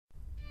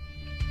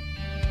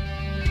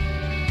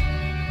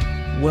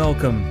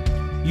Welcome.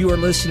 You are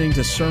listening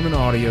to sermon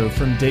audio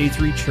from Day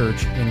 3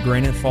 Church in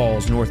Granite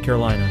Falls, North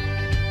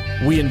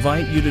Carolina. We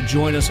invite you to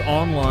join us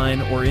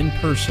online or in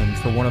person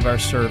for one of our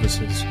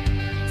services.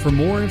 For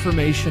more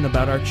information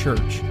about our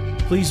church,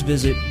 please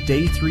visit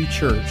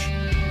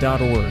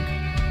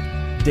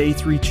day3church.org. Day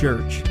 3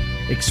 Church.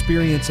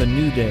 Experience a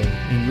new day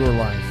in your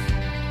life.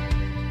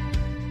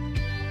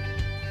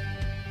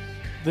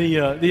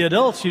 The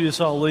adults you just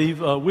saw leave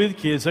with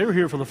kids, they were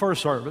here for the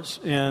first service,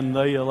 and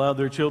they allowed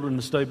their children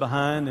to stay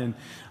behind and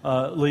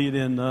lead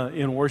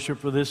in worship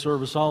for this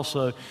service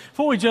also.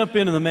 Before we jump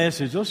into the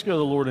message, let's go to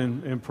the Lord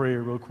in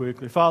prayer real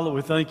quickly. Father,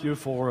 we thank you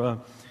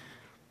for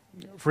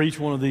each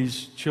one of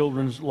these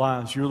children's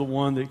lives. You're the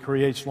one that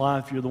creates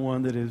life. You're the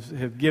one that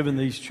have given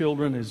these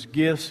children as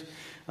gifts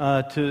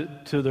to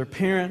their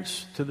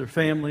parents, to their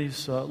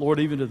families, Lord,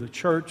 even to the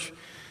church.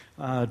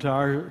 To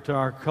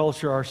our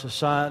culture, our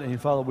society, and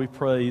Father, we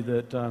pray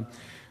that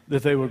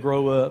they will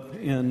grow up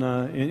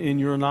in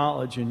your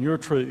knowledge and your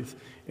truth,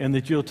 and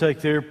that you'll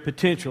take their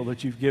potential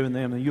that you've given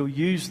them, and you'll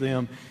use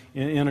them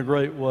in a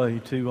great way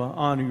to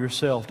honor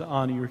yourself, to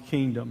honor your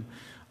kingdom.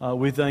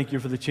 We thank you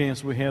for the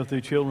chance we have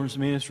through children's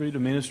ministry to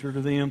minister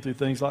to them through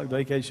things like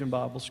Vacation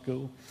Bible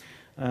School.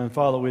 And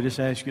Father, we just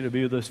ask you to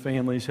be with those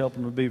families, help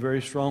them to be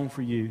very strong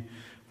for you.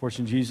 For it's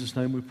in Jesus'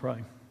 name we pray.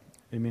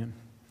 Amen.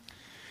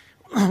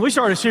 We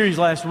started a series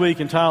last week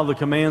entitled The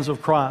Commands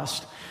of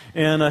Christ.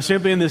 And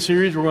simply in this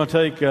series, we're going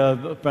to take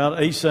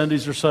about 8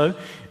 Sundays or so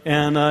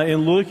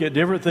and look at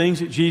different things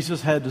that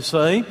Jesus had to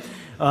say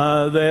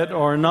that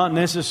are not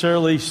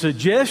necessarily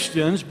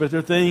suggestions, but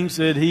they're things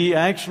that he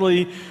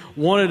actually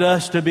wanted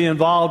us to be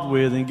involved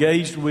with,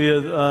 engaged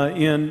with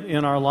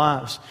in our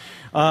lives.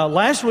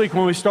 Last week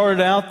when we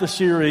started out the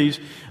series,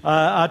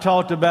 I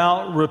talked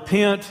about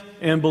repent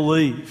and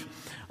believe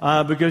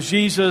because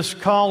Jesus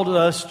called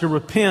us to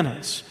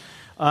repentance.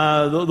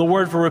 The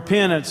word for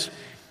repentance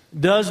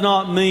does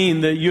not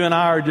mean that you and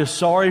I are just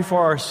sorry for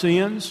our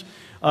sins.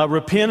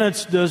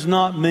 Repentance does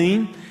not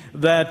mean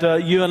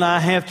that you and I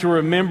have to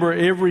remember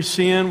every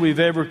sin we've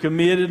ever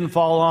committed and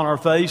fall on our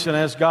face and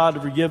ask God to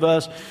forgive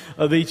us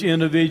of each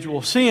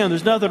individual sin.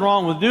 There's nothing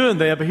wrong with doing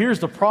that, but here's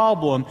the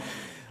problem.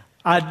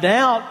 I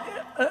doubt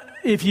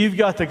if you've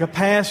got the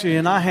capacity,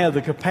 and I have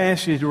the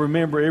capacity, to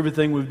remember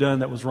everything we've done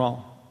that was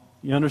wrong.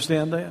 You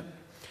understand that?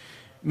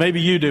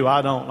 Maybe you do.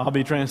 I don't. I'll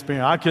be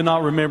transparent. I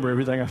cannot remember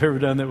everything I've ever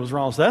done that was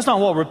wrong. So that's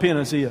not what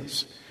repentance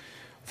is.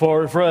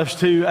 For us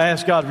to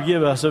ask God to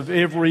forgive us of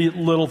every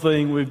little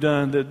thing we've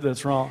done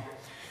that's wrong.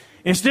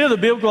 Instead, the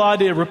biblical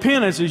idea of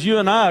repentance is you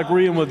and I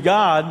agreeing with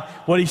God.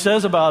 What He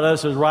says about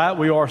us is right.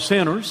 We are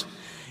sinners.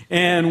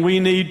 And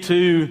we need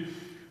to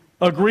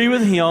agree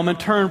with Him and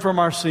turn from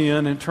our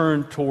sin and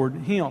turn toward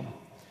Him.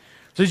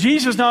 So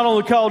Jesus not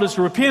only called us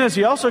to repentance,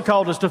 He also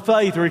called us to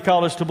faith, or He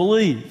called us to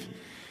believe.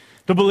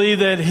 To believe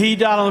that He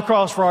died on the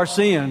cross for our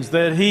sins,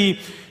 that He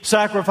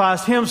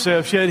sacrificed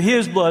Himself, shed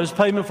His blood as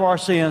payment for our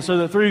sins, so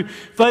that through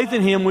faith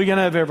in Him we can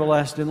have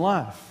everlasting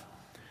life.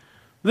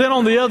 Then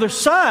on the other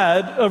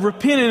side of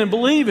repenting and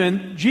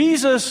believing,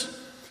 Jesus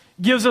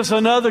gives us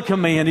another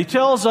command. He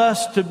tells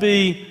us to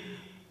be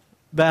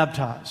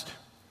baptized.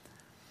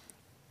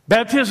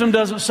 Baptism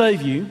doesn't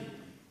save you.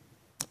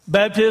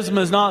 Baptism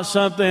is not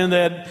something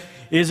that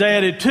is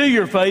added to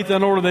your faith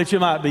in order that you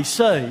might be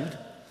saved.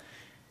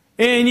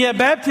 And yet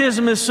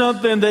baptism is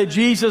something that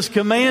Jesus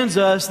commands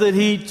us, that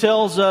He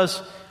tells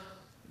us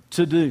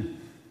to do.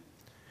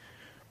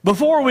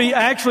 Before we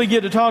actually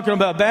get to talking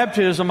about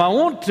baptism, I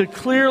want to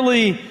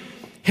clearly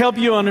help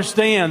you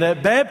understand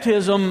that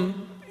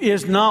baptism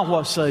is not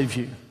what saves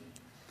you.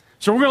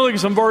 So we're going to look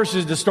at some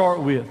verses to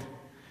start with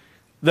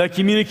that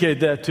communicate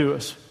that to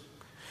us.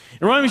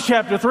 In Romans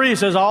chapter 3, it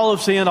says, all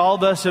have sinned, all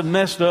of us have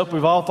messed up,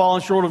 we've all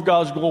fallen short of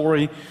God's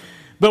glory.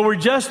 But we're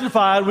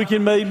justified, we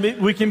can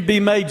be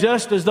made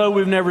just as though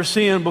we've never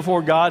sinned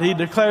before God. He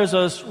declares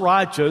us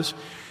righteous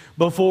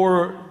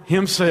before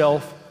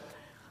Himself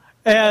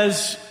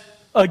as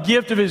a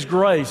gift of His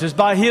grace. It's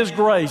by His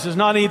grace. It's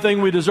not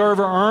anything we deserve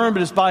or earn,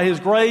 but it's by His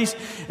grace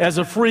as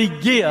a free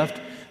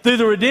gift through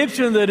the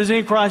redemption that is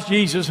in Christ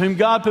Jesus, whom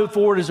God put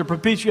forward as a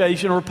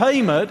propitiation or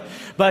payment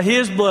by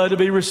His blood to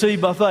be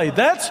received by faith.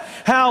 That's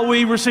how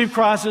we receive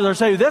Christ as our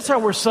Savior. That's how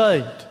we're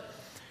saved.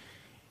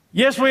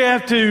 Yes, we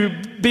have to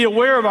be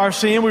aware of our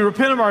sin. We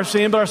repent of our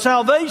sin, but our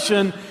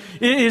salvation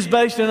is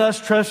based on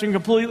us trusting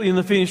completely in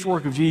the finished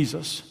work of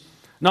Jesus.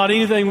 Not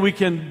anything we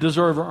can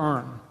deserve or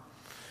earn.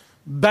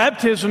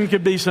 Baptism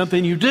could be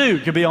something you do.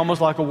 It could be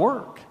almost like a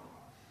work.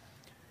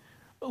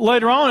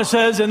 Later on it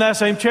says in that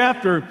same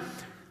chapter,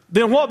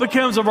 then what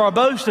becomes of our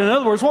boast? In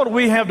other words, what do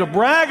we have to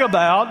brag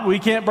about? We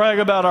can't brag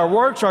about our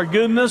works, our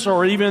goodness,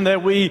 or even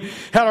that we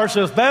had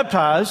ourselves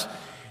baptized.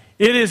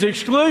 It is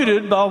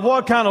excluded by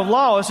what kind of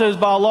law? It says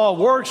by law of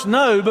works?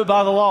 No, but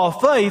by the law of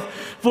faith.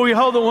 For we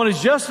hold that one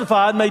is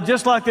justified, made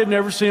just like they've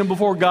never sinned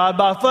before God,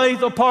 by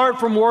faith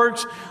apart from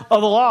works of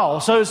the law.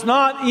 So it's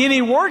not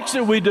any works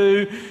that we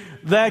do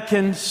that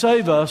can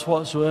save us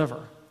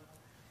whatsoever.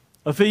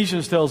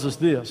 Ephesians tells us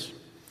this.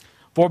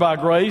 For by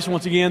grace,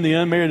 once again, the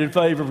unmerited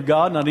favor of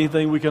God, not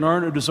anything we can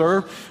earn or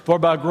deserve. For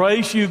by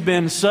grace you've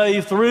been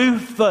saved through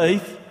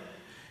faith.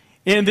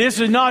 And this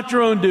is not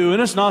your own doing.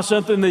 It's not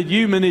something that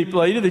you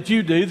manipulated, that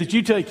you do, that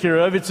you take care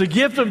of. It's a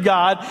gift of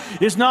God.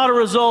 It's not a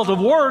result of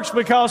works,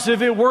 because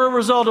if it were a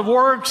result of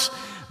works,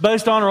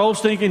 based on our old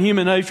stinking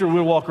human nature,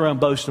 we'll walk around and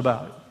boast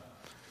about it.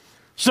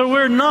 So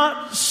we're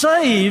not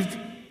saved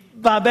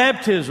by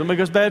baptism,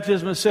 because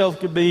baptism itself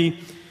could be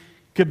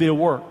a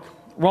work.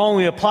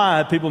 Wrongly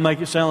applied, people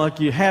make it sound like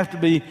you have to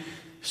be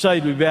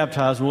saved to be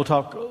baptized, and we'll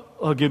talk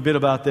a good bit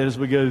about that as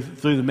we go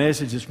through the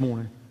message this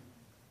morning.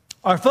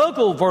 Our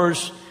focal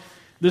verse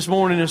this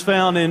morning is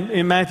found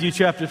in Matthew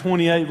chapter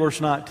 28,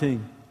 verse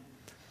 19.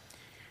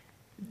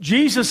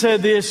 Jesus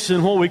said this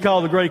in what we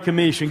call the Great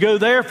Commission: "Go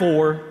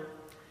therefore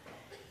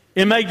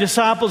and make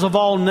disciples of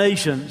all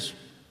nations,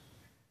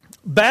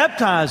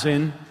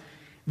 baptizing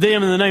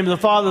them in the name of the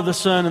Father, the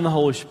Son, and the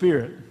Holy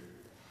Spirit."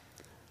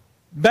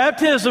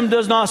 Baptism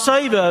does not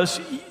save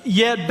us,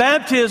 yet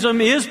baptism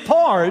is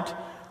part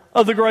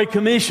of the Great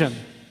Commission.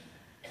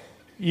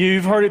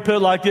 You've heard it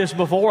put like this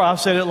before. I've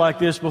said it like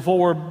this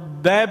before.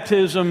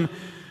 Baptism,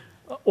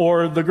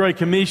 or the Great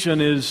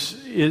Commission,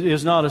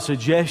 is not a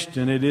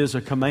suggestion. It is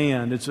a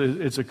command.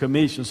 It's a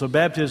commission. So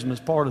baptism is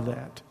part of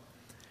that.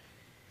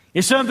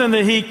 It's something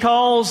that He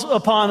calls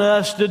upon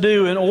us to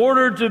do in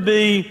order to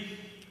be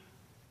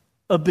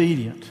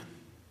obedient.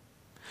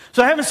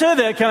 So having said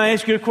that, can I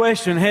ask you a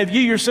question? Have you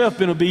yourself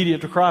been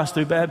obedient to Christ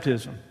through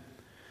baptism?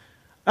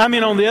 I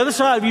mean, on the other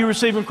side of you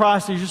receiving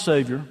Christ as your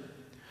Savior,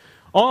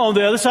 on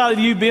the other side of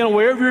you being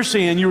aware of your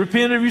sin, you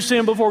repented of your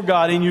sin before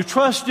God, and you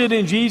trusted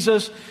in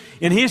Jesus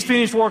and His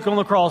finished work on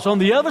the cross. On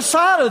the other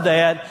side of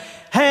that,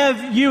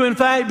 have you in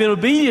fact been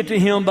obedient to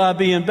Him by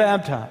being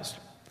baptized?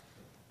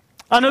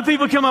 I know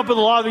people come up with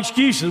a lot of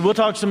excuses. We'll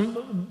talk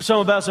some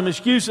about some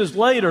excuses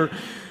later,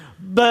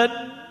 but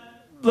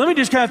let me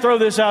just kind of throw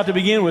this out to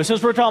begin with.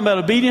 Since we're talking about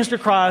obedience to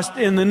Christ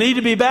and the need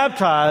to be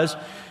baptized,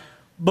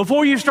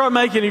 before you start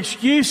making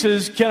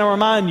excuses, can I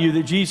remind you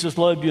that Jesus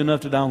loved you enough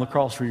to die on the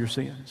cross for your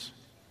sins?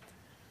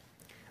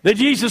 That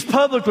Jesus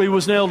publicly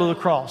was nailed to the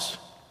cross.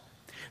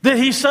 That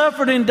He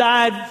suffered and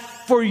died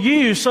for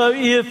you. So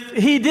if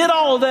He did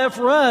all of that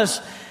for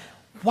us,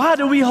 why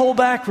do we hold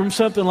back from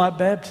something like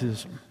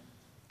baptism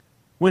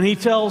when He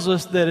tells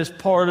us that it's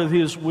part of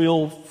His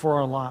will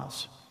for our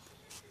lives?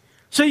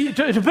 See,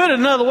 to put it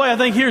another way, I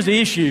think here's the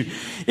issue.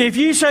 If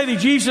you say that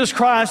Jesus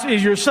Christ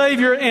is your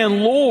Savior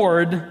and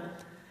Lord,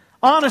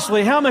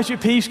 honestly, how much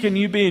at peace can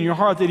you be in your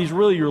heart that He's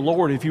really your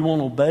Lord if you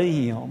won't obey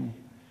Him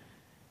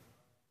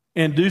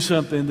and do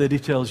something that He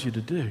tells you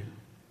to do?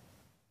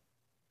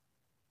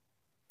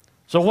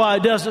 So while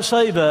it doesn't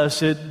save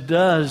us, it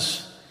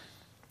does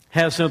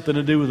have something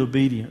to do with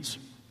obedience.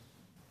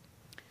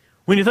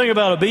 When you think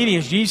about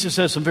obedience, Jesus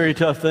says some very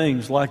tough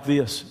things like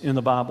this in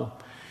the Bible.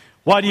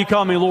 "Why do you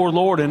call me Lord,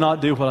 Lord, and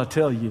not do what I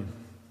tell you?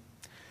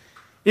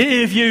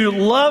 If you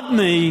love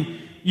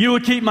me, you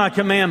would keep my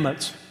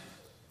commandments.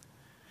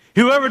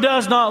 Whoever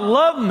does not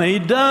love me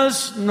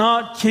does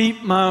not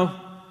keep my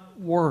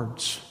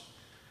words."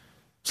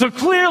 So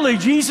clearly,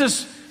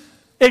 Jesus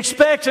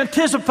expects,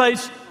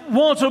 anticipates,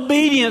 wants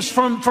obedience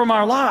from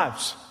our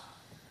lives.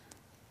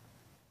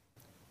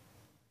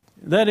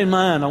 That in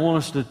mind, I want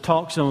us to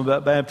talk some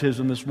about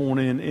baptism this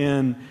morning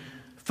and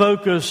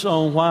focus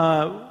on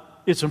why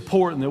it's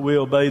important that we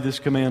obey this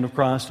command of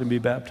Christ and be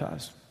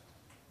baptized.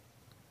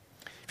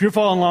 If you're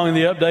following along in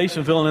the updates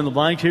and filling in the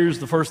blanks, here's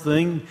the first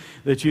thing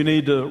that you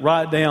need to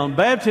write down.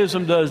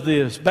 Baptism does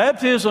this.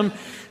 Baptism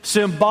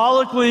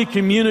symbolically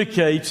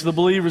communicates the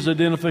believer's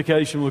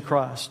identification with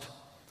Christ.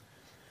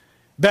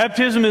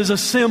 Baptism is a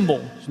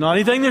symbol. It's not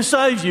anything that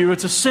saves you,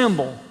 it's a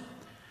symbol.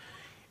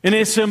 And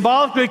it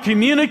symbolically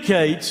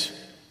communicates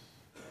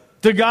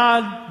to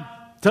God,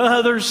 to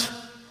others,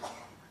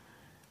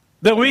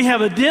 that we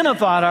have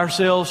identified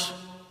ourselves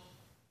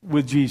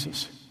with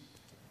Jesus.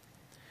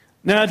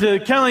 Now, to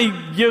kind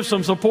of give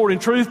some supporting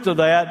truth to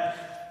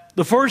that,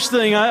 the first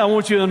thing I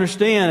want you to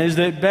understand is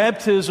that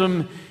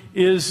baptism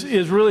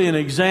is really an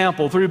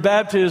example. Through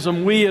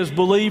baptism, we as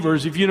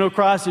believers, if you know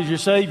Christ as your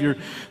Savior,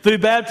 through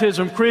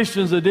baptism,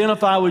 Christians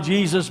identify with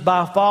Jesus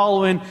by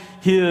following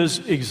His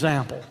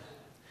example.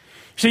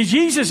 See,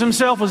 Jesus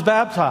Himself was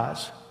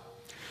baptized.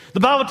 The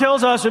Bible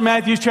tells us in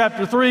Matthew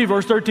chapter 3,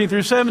 verse 13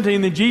 through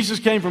 17, that Jesus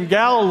came from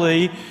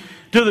Galilee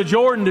to the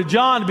Jordan to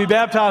John to be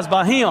baptized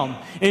by Him.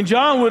 And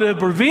John would have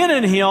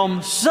prevented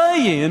Him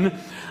saying,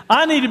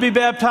 "I need to be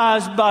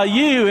baptized by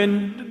you,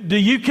 and do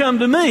you come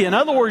to me?" In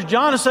other words,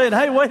 John is saying,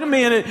 "Hey, wait a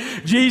minute,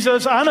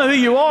 Jesus, I know who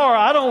you are.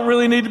 I don't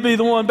really need to be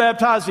the one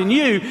baptizing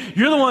you.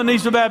 You're the one that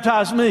needs to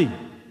baptize me."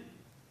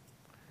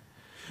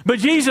 But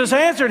Jesus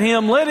answered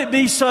him, "Let it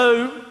be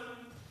so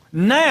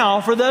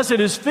now, for thus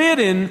it is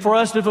fitting for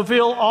us to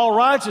fulfill all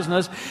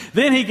righteousness."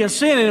 Then He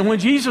consented, and when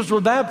Jesus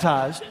was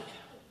baptized,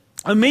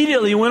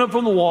 immediately He went up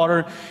from the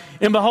water,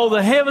 and behold,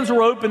 the heavens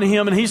were opened to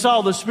Him, and He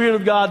saw the Spirit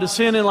of God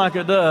descending like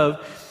a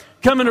dove,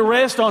 coming to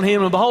rest on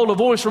Him. And behold, a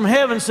voice from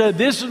heaven said,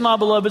 "This is my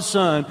beloved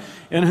Son,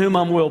 in whom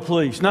I'm well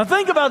pleased." Now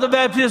think about the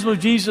baptism of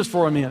Jesus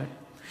for a minute.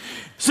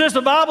 Since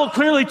the Bible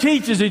clearly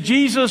teaches that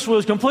Jesus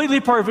was completely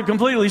perfect,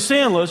 completely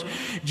sinless,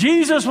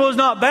 Jesus was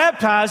not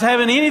baptized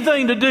having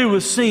anything to do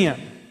with sin.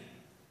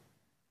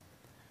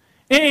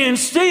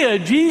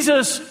 Instead,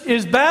 Jesus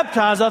is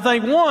baptized, I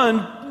think,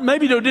 one,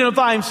 maybe to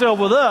identify himself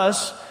with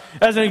us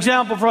as an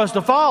example for us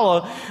to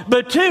follow.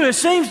 But two, it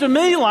seems to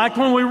me like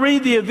when we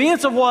read the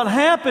events of what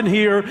happened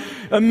here,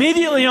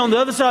 immediately on the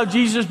other side of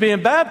Jesus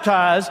being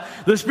baptized,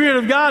 the Spirit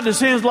of God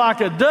descends like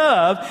a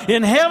dove,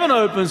 and heaven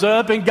opens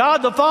up, and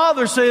God the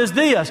Father says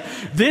this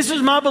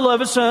is my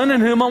beloved Son in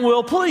whom I'm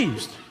well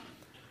pleased.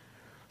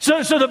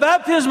 So the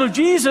baptism of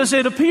Jesus,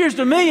 it appears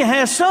to me,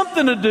 has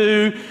something to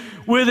do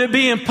with it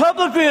being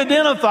publicly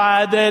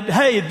identified that,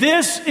 hey,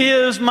 this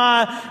is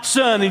my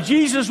Son. And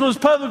Jesus was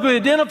publicly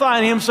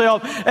identifying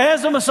himself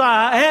as the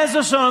Messiah, as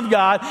the Son of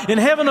God, and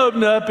heaven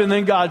opened up, and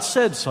then God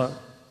said so.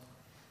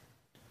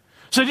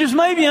 So just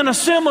maybe in a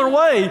similar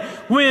way,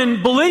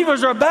 when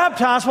believers are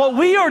baptized, what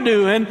we are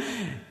doing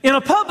in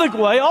a public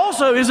way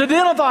also is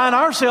identifying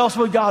ourselves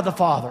with God the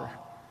Father.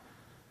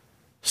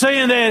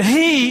 Saying that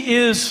He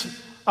is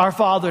our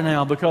Father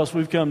now because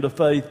we've come to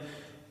faith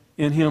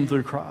in Him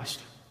through Christ.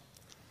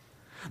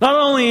 Not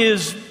only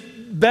is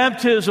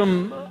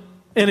baptism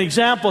an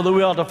example that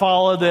we ought to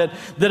follow that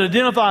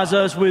identifies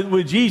us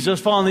with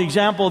Jesus, following the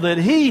example that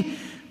He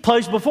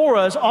placed before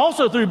us,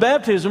 also through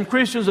baptism,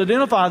 Christians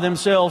identify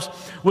themselves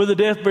with the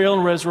death, burial,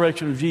 and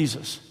resurrection of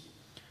Jesus.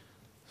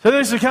 So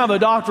this is kind of a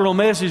doctrinal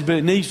message, but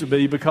it needs to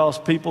be because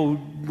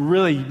people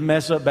really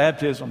mess up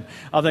baptism,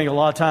 I think, a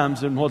lot of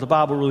times in what the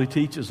Bible really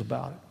teaches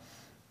about it.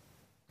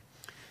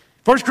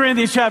 1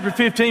 Corinthians chapter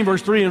 15,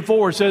 verse 3 and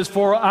 4 says,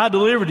 "For I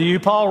delivered to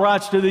you," Paul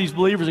writes to these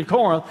believers in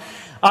Corinth,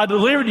 "I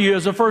delivered to you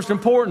as of first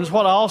importance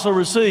what I also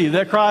received,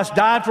 that Christ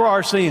died for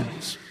our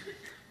sins."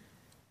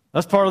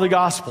 That's part of the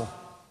gospel.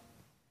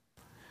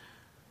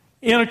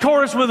 In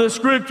accordance with the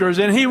Scriptures,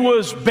 and He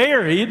was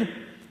buried,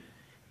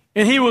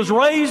 and He was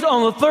raised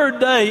on the third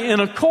day in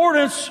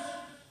accordance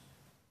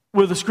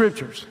with the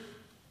Scriptures.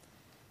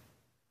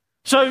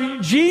 So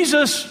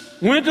Jesus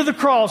went to the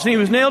cross, and He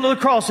was nailed to the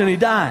cross, and He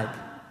died.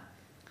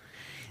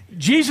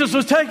 Jesus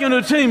was taken to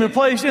a tomb and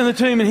placed in the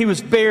tomb, and He was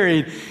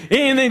buried.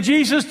 And then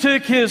Jesus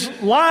took His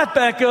life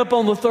back up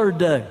on the third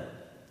day.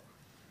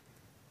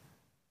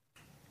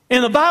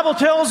 And the Bible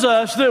tells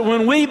us that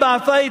when we by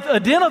faith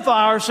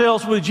identify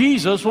ourselves with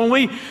Jesus, when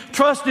we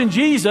trust in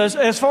Jesus,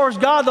 as far as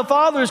God the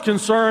Father is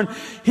concerned,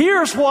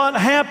 here's what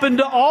happened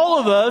to all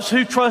of us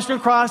who trust in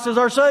Christ as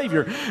our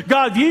Savior.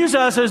 God views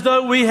us as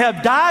though we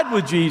have died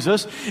with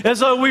Jesus, as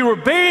though we were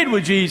buried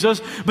with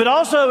Jesus, but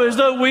also as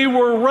though we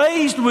were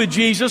raised with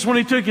Jesus when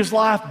He took His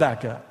life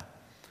back up.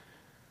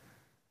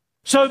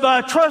 So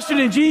by trusting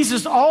in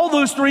Jesus, all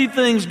those three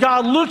things,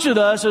 God looks at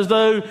us as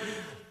though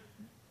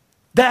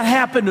that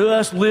happened to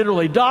us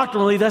literally.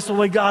 Doctrinally, that's the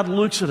way God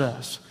looks at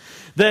us.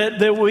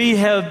 That we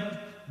have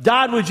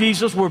died with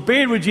Jesus, we're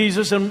buried with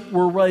Jesus, and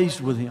we're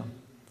raised with Him.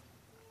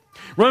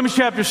 Romans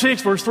chapter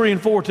 6, verse 3 and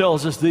 4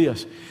 tells us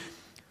this.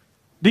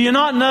 "Do you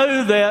not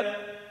know that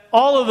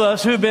all of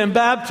us who have been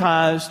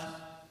baptized,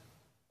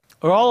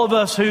 or all of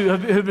us who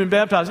have been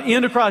baptized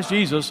into Christ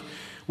Jesus,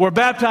 were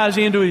baptized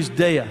into His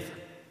death?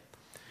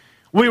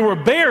 We were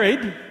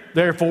buried,"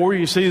 therefore,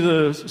 you see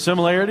the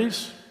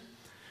similarities?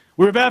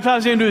 "We were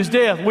baptized into His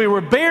death. We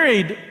were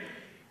buried,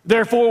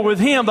 therefore, with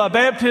Him by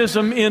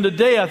baptism into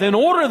death, in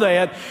order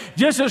that,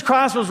 just as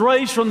Christ was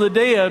raised from the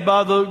dead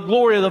by the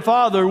glory of the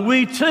Father,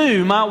 we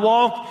too might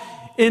walk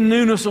in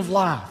newness of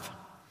life."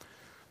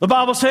 The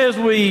Bible says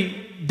we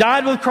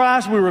died with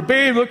Christ, we were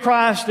buried with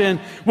Christ, and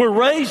we're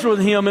raised with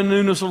Him in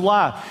newness of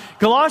life.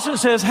 Colossians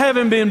says,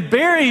 "Having been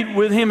buried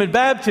with Him in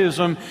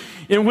baptism,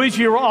 in which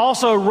you were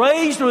also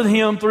raised with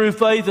Him through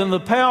faith in the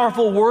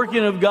powerful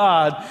working of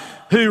God,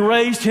 who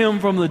raised Him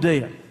from the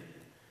dead."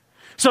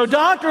 So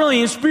doctrinally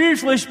and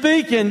spiritually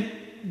speaking,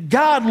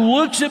 God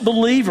looks at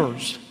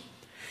believers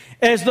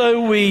as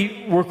though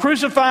we were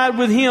crucified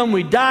with Him,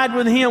 we died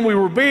with Him, we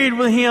were buried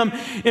with Him,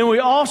 and we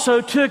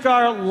also took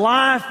our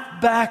life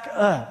back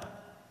up.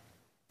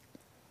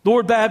 The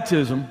word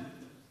baptism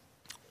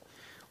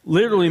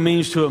literally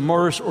means to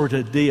immerse or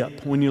to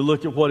dip when you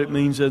look at what it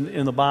means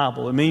in the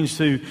Bible. It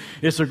means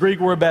it's the Greek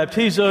word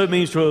baptizo. It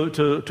means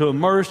to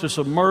immerse, to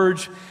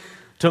submerge,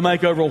 to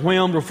make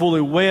overwhelmed or fully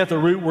wet. The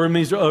root word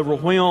means to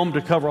overwhelm,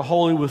 to cover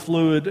wholly with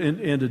fluid,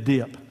 and to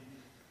dip.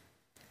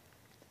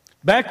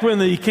 Back when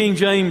the King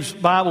James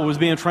Bible was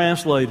being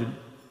translated,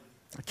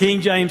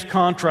 King James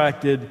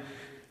contracted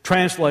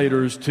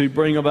translators to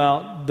bring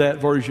about that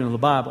version of the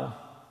Bible.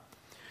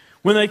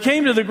 When they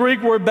came to the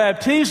Greek word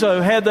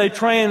baptizo, had they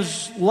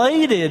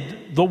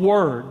translated the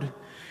word,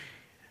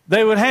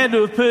 they would have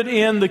to have put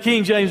in the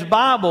King James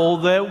Bible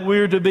that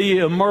we're to be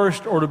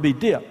immersed or to be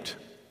dipped.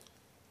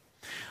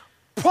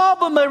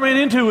 Problem they ran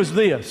into was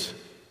this.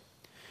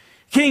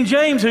 King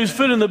James, who's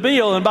footing the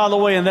bill, and by the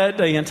way, in that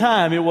day and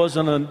time, it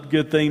wasn't a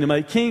good thing to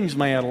make kings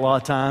mad a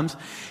lot of times,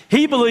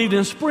 he believed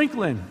in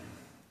sprinkling.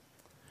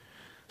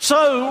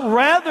 So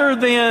rather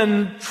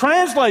than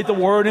translate the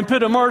word and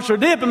put immerse or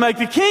dip and make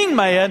the king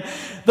mad,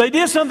 they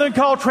did something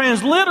called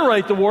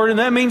transliterate the word, and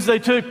that means they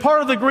took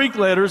part of the Greek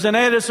letters and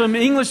added some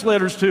English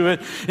letters to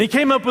it and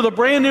came up with a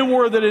brand new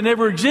word that had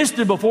never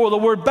existed before, the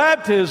word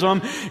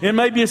baptism. And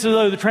maybe it's as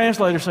though the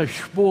translator says,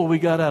 boy, we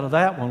got out of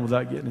that one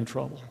without getting in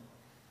trouble.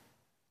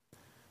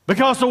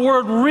 Because the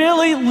word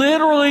really,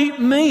 literally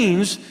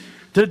means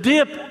to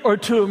dip or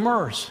to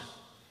immerse.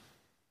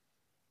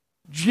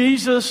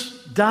 Jesus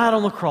died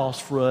on the cross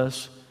for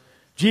us.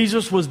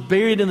 Jesus was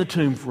buried in the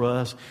tomb for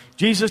us.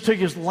 Jesus took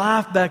His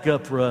life back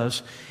up for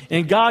us.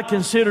 And God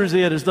considers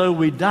it as though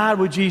we died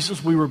with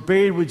Jesus, we were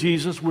buried with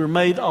Jesus, we were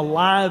made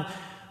alive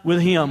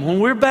with Him. When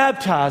we're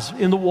baptized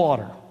in the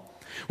water,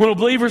 when a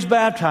believer's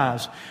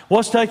baptized,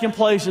 what's taking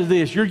place is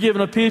this. You're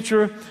given a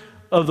picture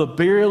of the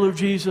burial of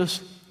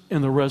Jesus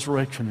and the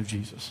resurrection of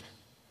Jesus.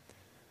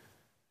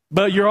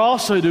 But you're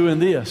also doing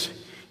this.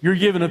 You're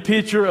given a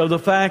picture of the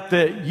fact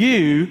that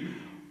you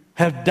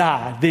have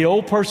died, the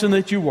old person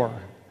that you were.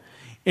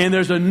 And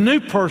there's a new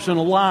person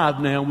alive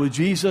now with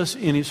Jesus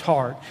in his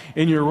heart.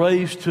 And you're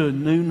raised to a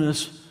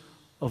newness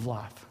of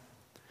life.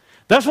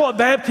 That's what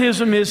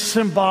baptism is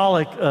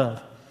symbolic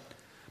of.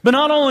 But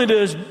not only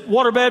does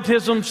water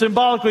baptism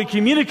symbolically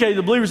communicate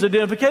the believer's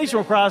identification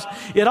with Christ,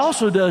 it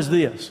also does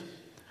this.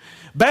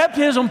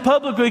 Baptism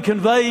publicly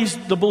conveys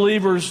the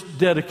believer's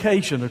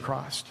dedication to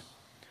Christ.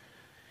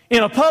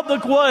 In a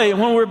public way,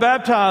 when we're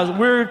baptized,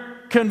 we're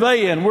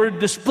conveying, we're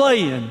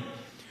displaying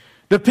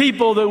the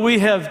people that we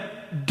have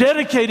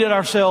dedicated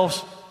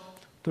ourselves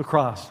to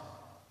Christ.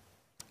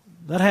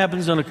 That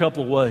happens in a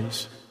couple of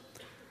ways.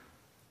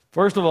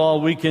 First of all,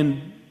 we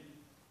can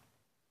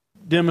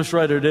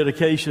demonstrate our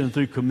dedication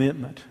through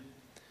commitment.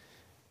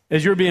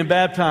 As you're being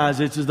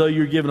baptized, it's as though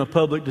you're giving a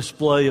public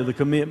display of the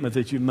commitment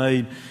that you've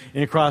made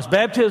in Christ.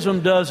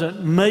 Baptism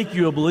doesn't make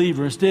you a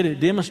believer. Instead,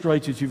 it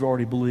demonstrates that you've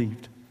already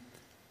believed.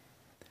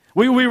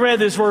 We read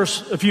this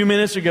verse a few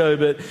minutes ago,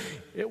 but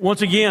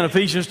once again,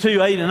 Ephesians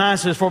 2, 8 and 9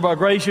 says, "For by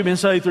grace you've been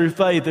saved through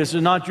faith. This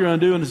is not your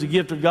undoing, it's a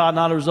gift of God,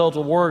 not a result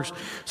of works,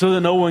 so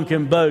that no one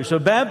can boast." So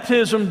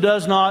baptism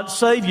does not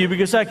save you,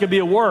 because that could be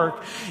a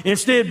work.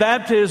 Instead,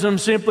 baptism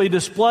simply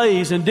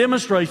displays and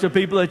demonstrates to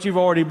people that you've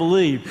already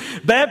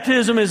believed.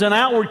 Baptism is an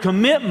outward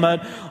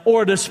commitment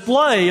or a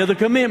display of the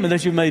commitment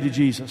that you've made to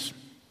Jesus.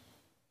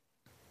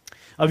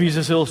 I've used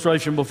this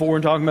illustration before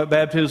in talking about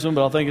baptism,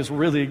 but I think it's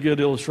really a good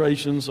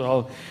illustration,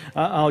 so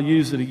I'll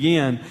use it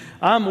again.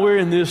 I'm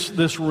wearing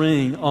this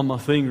ring on my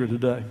finger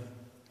today.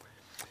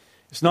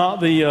 It's not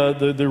the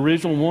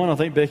original one. I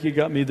think Becky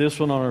got me this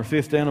one on our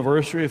 5th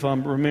anniversary, if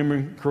I'm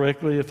remembering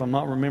correctly. If I'm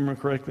not remembering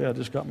correctly, I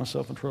just got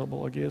myself in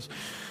trouble, I guess.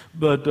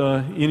 But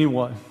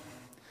anyway,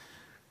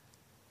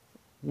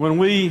 when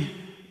we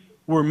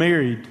were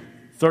married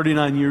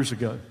 39 years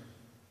ago,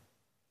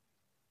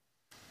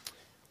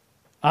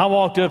 I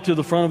walked up to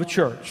the front of a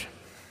church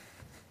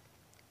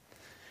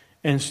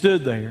and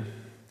stood there,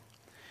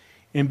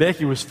 and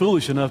Becky was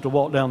foolish enough to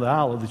walk down the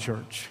aisle of the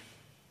church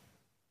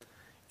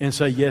and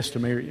say yes to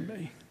marrying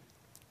me.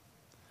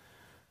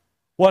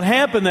 What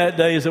happened that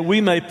day is that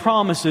we made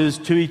promises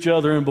to each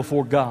other and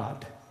before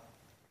God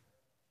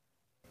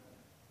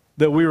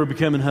that we were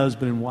becoming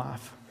husband and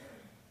wife.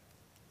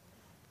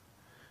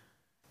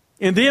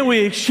 And then we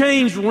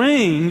exchanged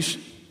rings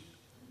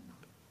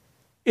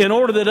in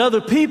order that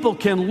other people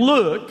can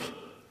look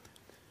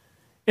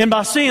and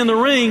by seeing the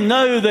ring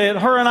know that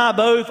her and I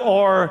both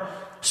are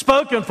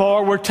spoken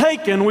for, we're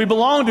taken, we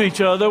belong to each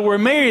other, we're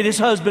married as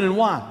husband and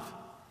wife.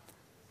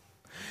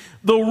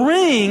 The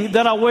ring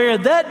that I wear,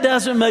 that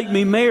doesn't make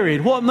me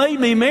married. What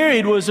made me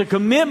married was a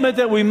commitment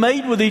that we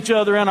made with each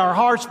other in our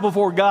hearts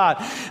before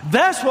God.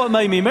 That's what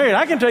made me married.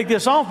 I can take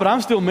this off, but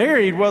I'm still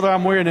married whether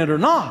I'm wearing it or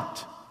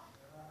not.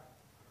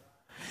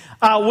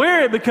 I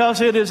wear it because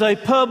it is a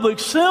public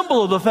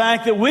symbol of the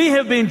fact that we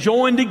have been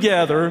joined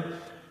together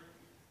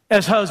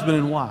as husband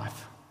and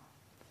wife.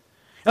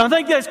 And I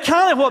think that's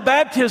kind of what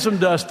baptism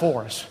does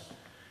for us.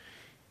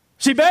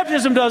 See,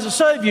 baptism doesn't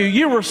save you.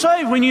 You were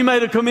saved when you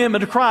made a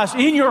commitment to Christ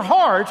in your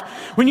heart,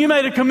 when you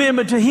made a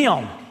commitment to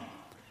Him.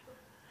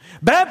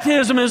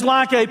 Baptism is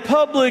like a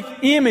public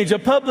image, a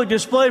public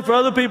display for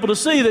other people to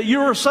see that you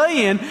are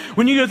saying,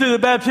 when you go through the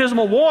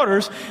baptismal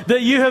waters,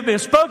 that you have been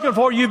spoken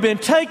for, you've been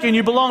taken,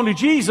 you belong to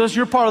Jesus,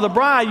 you're part of the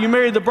bride, you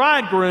married the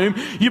bridegroom,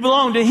 you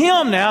belong to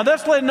Him now.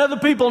 That's letting other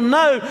people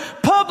know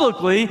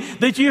publicly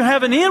that you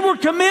have an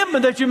inward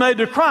commitment that you made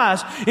to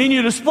Christ, and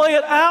you display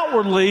it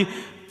outwardly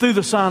through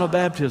the sign of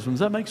baptism. Does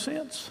that make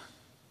sense?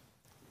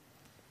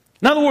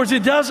 In other words,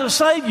 it doesn't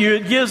save you.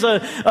 It gives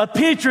a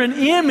picture, an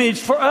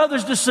image for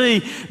others to see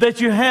that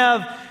you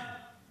have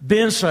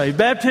been saved.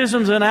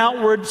 Baptism is an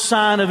outward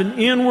sign of an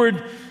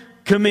inward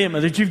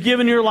commitment, that you've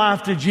given your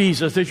life to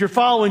Jesus, that you're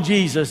following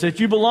Jesus,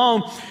 that you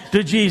belong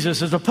to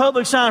Jesus. It's a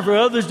public sign for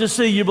others to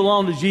see you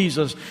belong to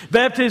Jesus.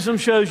 Baptism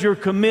shows your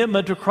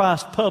commitment to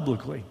Christ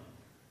publicly.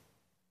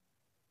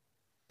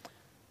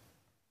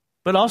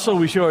 But also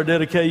we show our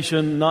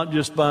dedication not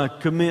just by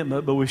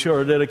commitment, but we show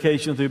our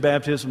dedication through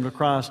baptism to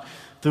Christ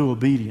through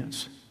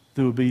obedience.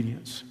 Through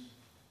obedience.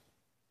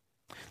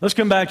 Let's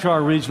come back to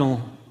our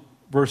original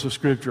verse of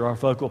Scripture, our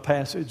focal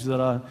passage that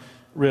I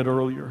read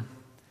earlier,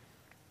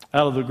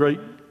 out of the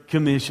Great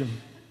Commission.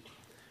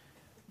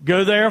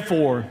 Go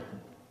therefore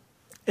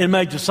and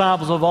make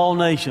disciples of all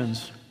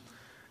nations,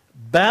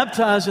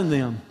 baptizing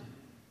them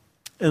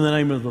in the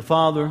name of the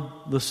Father,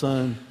 the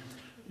Son,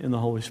 and the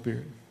Holy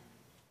Spirit.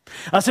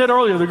 I said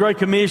earlier, the Great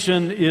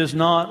Commission is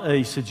not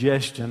a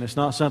suggestion. It's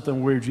not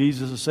something where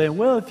Jesus is saying,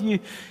 well, if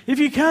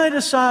you kind of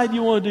decide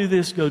you want to do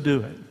this, go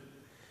do it.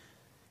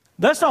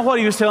 That's not what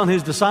he was telling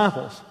his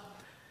disciples.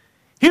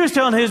 He was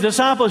telling his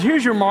disciples,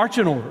 here's your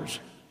marching orders.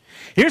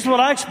 Here's what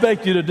I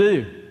expect you to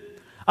do.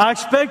 I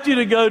expect you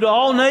to go to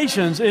all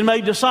nations and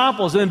make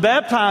disciples and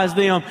baptize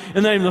them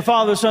in the name of the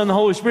Father, the Son, and the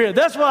Holy Spirit.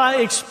 That's what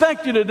I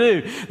expect you to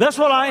do. That's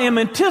what I am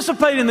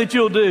anticipating that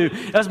you'll do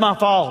as my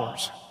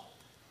followers.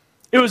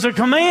 It was a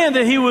command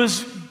that he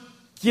was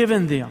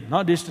giving them,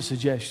 not just a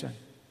suggestion.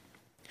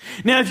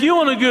 Now, if you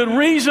want a good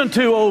reason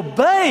to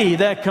obey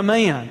that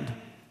command,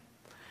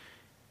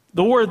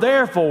 the word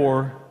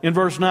therefore in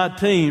verse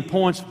 19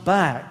 points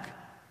back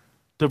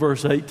to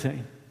verse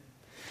 18.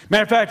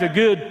 Matter of fact, a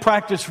good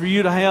practice for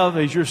you to have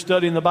as you're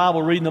studying the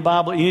Bible, reading the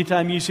Bible,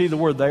 anytime you see the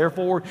word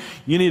therefore,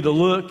 you need to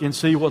look and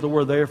see what the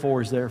word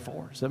therefore is there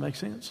for. Does that make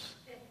sense?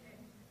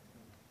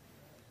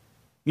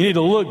 You need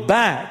to look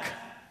back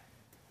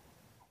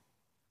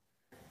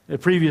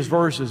at previous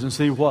verses and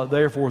see what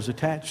therefore is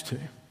attached to.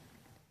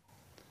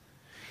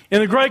 In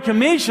the Great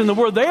Commission, the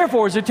word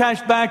therefore is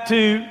attached back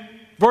to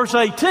verse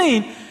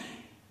 18.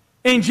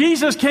 And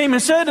Jesus came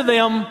and said to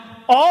them,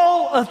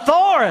 all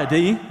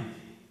authority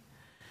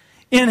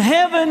in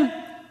heaven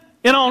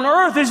and on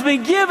earth has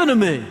been given to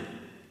me.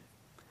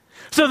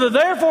 So the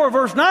therefore,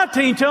 verse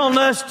 19, telling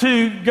us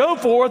to go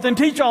forth and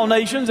teach all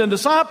nations and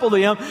disciple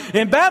them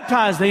and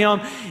baptize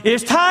them,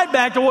 is tied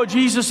back to what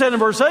Jesus said in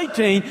verse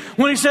 18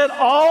 when he said,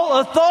 all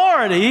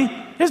authority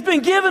has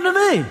been given to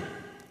me.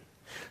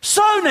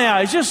 So now,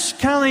 it's just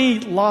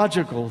kind of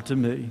logical to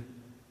me.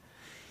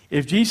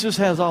 If Jesus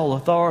has all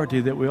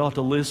authority, that we ought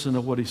to listen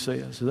to what he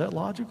says. Is that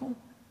logical?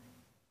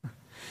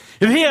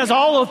 If he has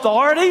all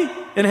authority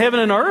in heaven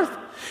and earth,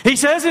 he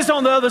says it's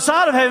on the other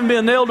side of having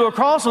been nailed to a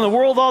cross, and the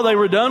world thought they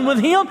were done with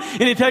him,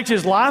 and he takes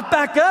his life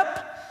back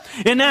up.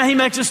 And now he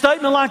makes a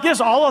statement like this,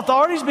 all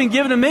authority has been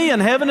given to me in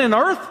heaven and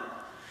earth.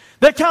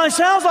 That kind of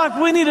sounds like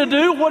we need to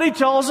do what he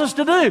tells us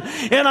to do.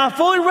 And I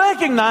fully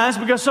recognize,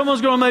 because someone's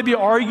going to maybe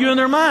argue in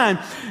their mind,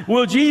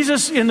 well,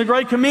 Jesus in the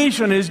Great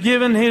Commission has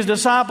given his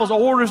disciples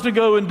orders to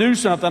go and do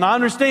something. I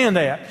understand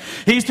that.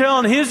 He's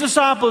telling his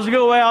disciples to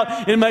go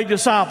out and make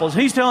disciples.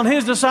 He's telling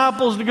his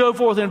disciples to go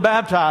forth and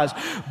baptize.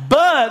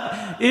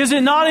 But is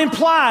it not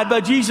implied by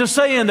Jesus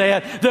saying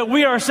that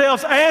we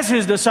ourselves as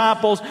his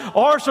disciples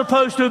are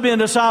supposed to have been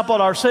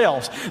discipled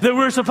ourselves? That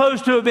we're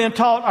supposed to have been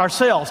taught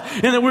ourselves?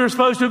 And that we're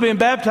supposed to have been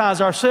baptized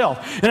ourselves.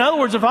 In other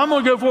words, if I'm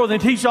going to go forth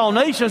and teach all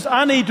nations,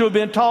 I need to have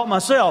been taught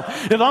myself.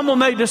 If I'm going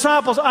to make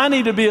disciples, I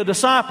need to be a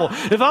disciple.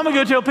 If I'm going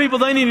to go tell people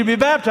they need to be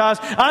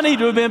baptized, I need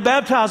to have been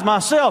baptized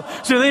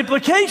myself. So the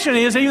implication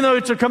is, even though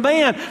it's a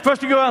command for us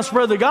to go out and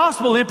spread the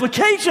gospel, the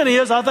implication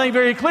is, I think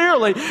very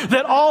clearly,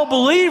 that all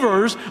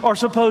believers are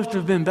supposed to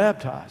have been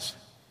baptized.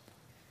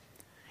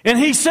 And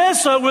he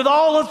says so with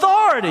all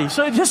authority.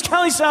 So it just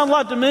kind of sounds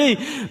like to me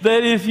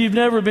that if you've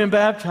never been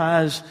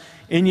baptized,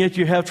 and yet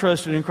you have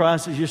trusted in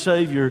Christ as your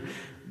Savior,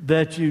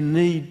 that you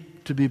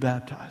need to be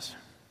baptized.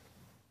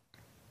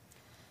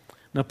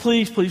 Now,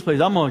 please, please,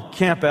 please, I'm going to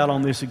camp out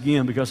on this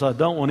again because I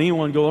don't want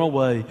anyone going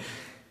away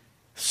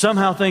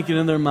somehow thinking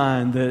in their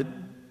mind that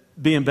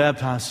being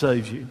baptized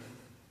saves you.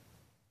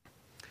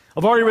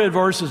 I've already read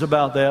verses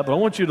about that, but I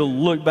want you to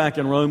look back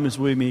in Romans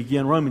with me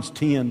again, Romans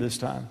 10 this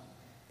time.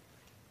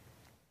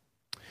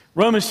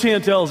 Romans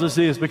 10 tells us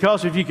this,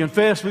 because if you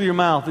confess with your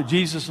mouth that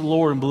Jesus is the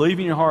Lord and believe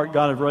in your heart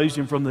God has raised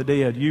him from the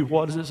dead, you,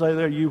 what does it say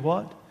there? You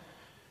what?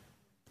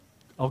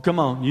 Oh, come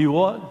on. You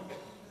what?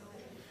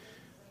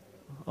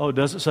 Oh, it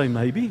doesn't say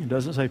maybe. It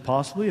doesn't say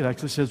possibly. It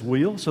actually says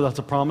will. So that's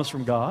a promise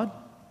from God.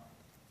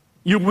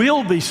 You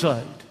will be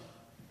saved.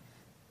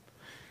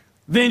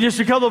 Then just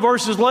a couple of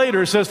verses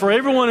later, it says, for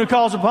everyone who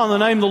calls upon the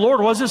name of the Lord,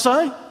 what does it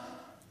say?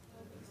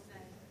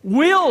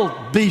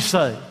 Will be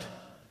saved.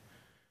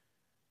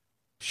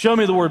 Show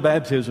me the word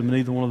baptism in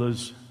either one of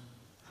those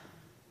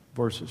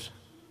verses.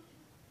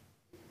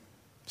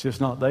 It's just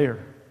not there.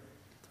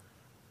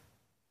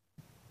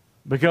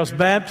 Because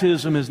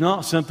baptism is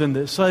not something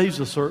that saves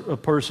a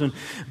person.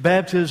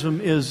 Baptism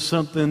is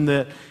something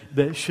that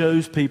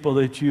shows people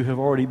that you have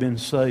already been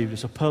saved.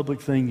 It's a public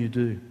thing you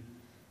do.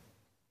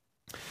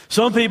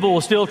 Some people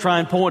will still try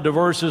and point to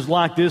verses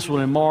like this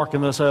one in Mark,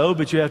 and they'll say, oh,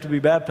 but you have to be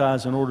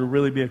baptized in order to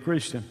really be a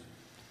Christian.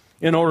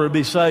 In order to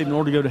be saved, in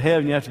order to go to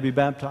heaven, you have to be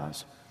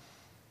baptized.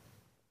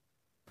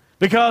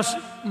 Because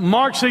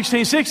Mark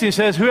 16:16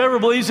 says, whoever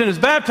believes and is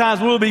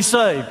baptized will be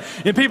saved.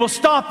 And people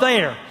stop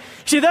there.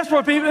 See, that's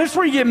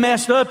where you get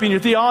messed up in your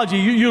theology.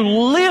 You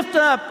lift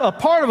up a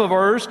part of a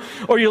verse,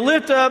 or you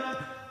lift up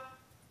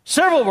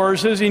several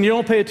verses, and you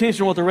don't pay attention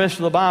to what the rest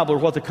of the Bible or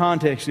what the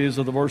context is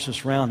of the verses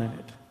surrounding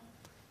it.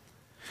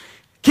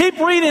 Keep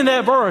reading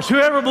that verse.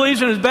 Whoever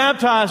believes and is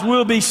baptized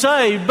will be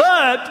saved.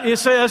 But it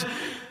says,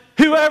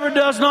 whoever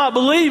does not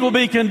believe will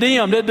be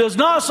condemned. It does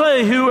not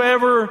say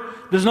whoever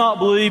does not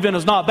believe and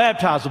is not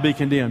baptized will be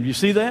condemned. You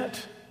see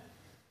that?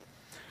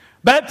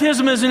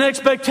 Baptism is an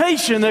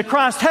expectation that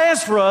Christ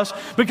has for us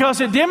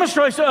because it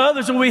demonstrates to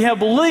others that we have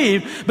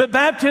believed, but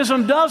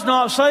baptism does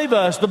not save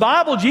us. The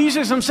Bible,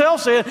 Jesus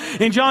himself said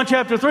in John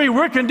chapter 3,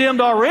 we're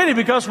condemned already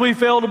because we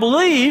fail to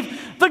believe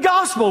the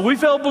gospel. We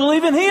fail to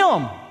believe in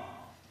him.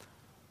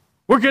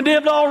 We're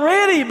condemned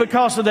already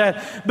because of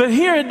that. But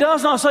here it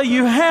does not say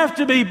you have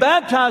to be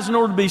baptized in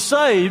order to be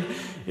saved.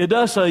 It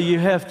does say you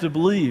have to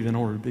believe in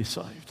order to be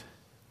saved.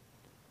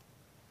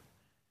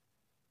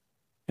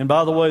 And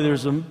by the way,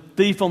 there's a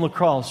thief on the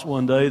cross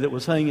one day that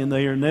was hanging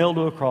there, nailed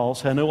to a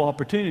cross, had no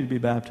opportunity to be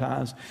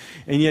baptized,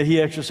 and yet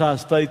he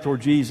exercised faith toward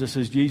Jesus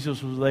as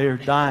Jesus was there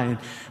dying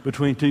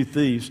between two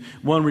thieves.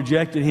 One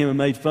rejected him and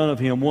made fun of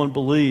him. One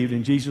believed,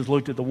 and Jesus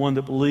looked at the one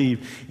that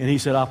believed, and he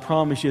said, I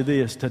promise you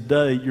this,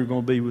 today you're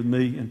going to be with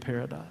me in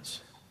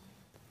paradise.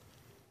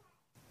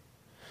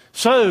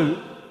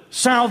 So,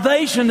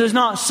 salvation does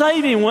not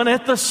save anyone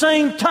at the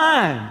same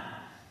time.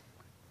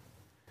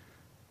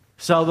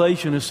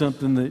 Salvation is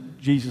something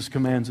that Jesus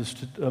commands us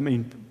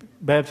to,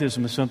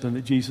 baptism is something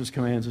that Jesus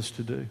commands us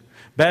to do.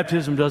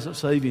 Baptism doesn't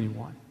save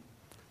anyone.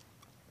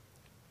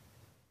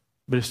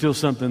 But it's still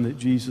something that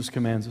Jesus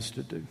commands us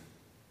to do.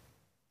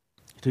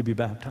 To be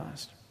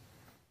baptized.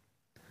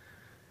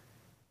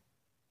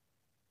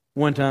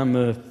 One time,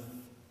 a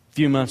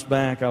few months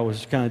back, I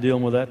was kind of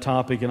dealing with that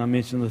topic, and I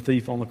mentioned the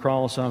thief on the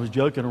cross. I was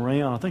joking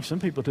around. I think some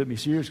people took me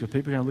serious because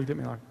people kind of looked at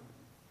me like,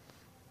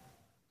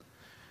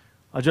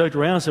 I joked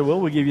around and said, well,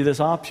 we'll give you this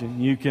option.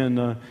 We can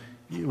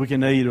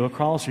nail you to a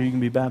cross or you can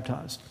be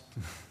baptized.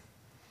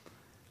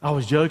 I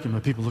was joking,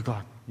 but people looked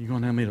like, you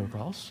going to nail me to a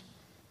cross?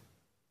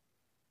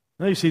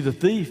 Now you see, the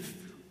thief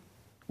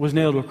was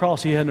nailed to a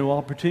cross. He had no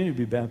opportunity to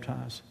be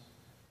baptized.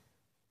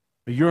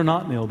 But you're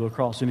not nailed to a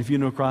cross. And if you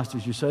know Christ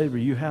as your Savior,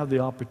 you have the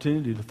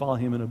opportunity to follow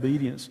him in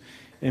obedience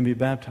and be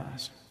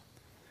baptized.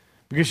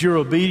 Because your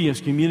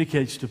obedience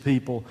communicates to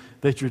people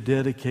that you're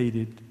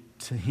dedicated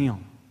to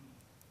him.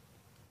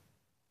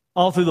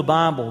 All through the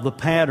Bible, the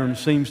pattern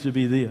seems to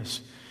be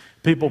this.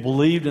 People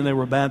believed and they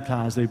were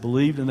baptized. They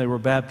believed and they were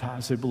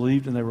baptized. They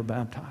believed and they were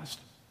baptized.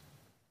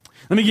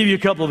 Let me give you a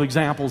couple of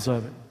examples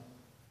of it.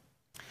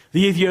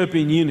 The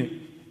Ethiopian eunuch.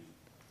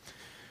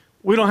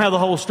 We don't have the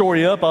whole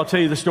story up. I'll tell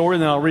you the story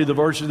and then I'll read the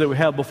verses that we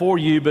have before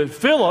you. But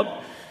Philip,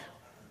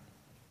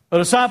 a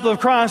disciple of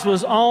Christ,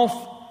 was off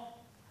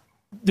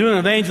doing an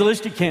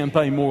evangelistic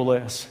campaign, more or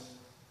less.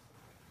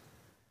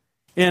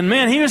 And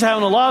man, he was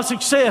having a lot of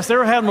success. They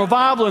were having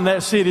revival in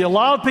that city. A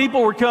lot of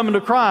people were coming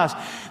to Christ.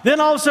 Then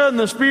all of a sudden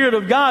the Spirit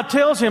of God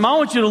tells him, I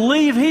want you to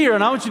leave here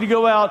and I want you to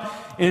go out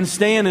and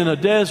stand in a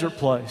desert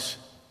place.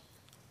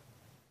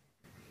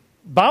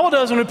 The Bible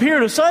doesn't appear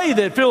to say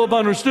that Philip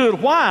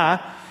understood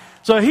why.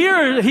 So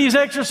here he's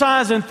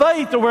exercising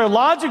faith to where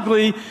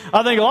logically,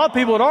 I think a lot of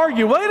people would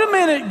argue, wait a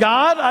minute,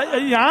 God,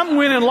 I'm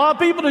winning a lot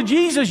of people to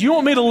Jesus. You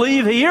want me to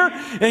leave here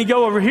and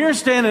go over here and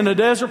stand in a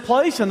desert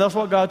place? And that's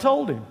what God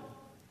told him.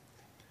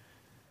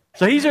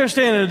 So he's there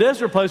standing in a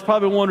desert place,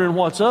 probably wondering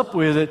what's up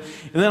with it.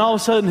 And then all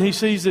of a sudden he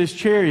sees this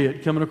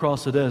chariot coming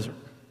across the desert.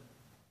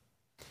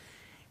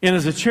 And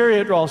as the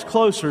chariot draws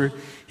closer,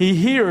 he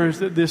hears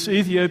that this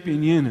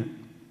Ethiopian eunuch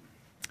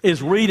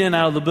is reading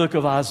out of the book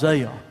of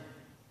Isaiah.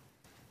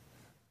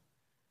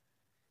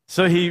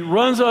 So he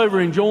runs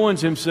over and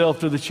joins himself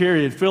to the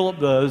chariot,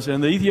 Philip does,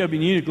 and the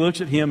Ethiopian eunuch looks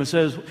at him and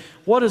says,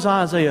 what is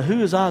Isaiah?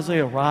 Who is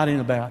Isaiah writing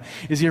about?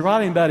 Is he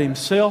writing about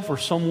himself or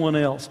someone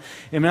else?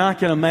 And I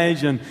can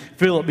imagine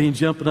Philip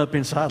jumping up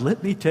inside.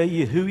 Let me tell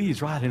you who he's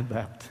writing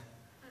about.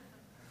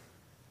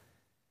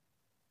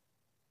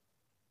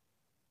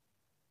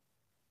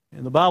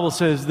 And the Bible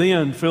says,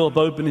 then Philip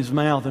opened his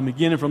mouth, and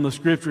beginning from the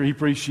scripture, he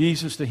preached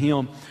Jesus to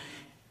him.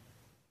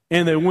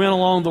 And they went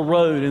along the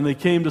road and they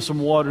came to some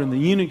water. And the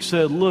eunuch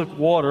said, look,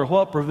 water,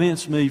 what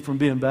prevents me from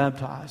being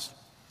baptized?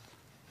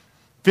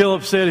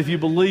 Philip said, if you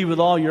believe with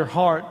all your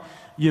heart,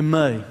 you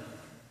may.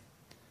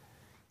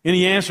 And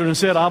he answered and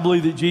said, I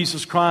believe that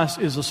Jesus Christ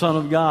is the Son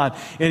of God.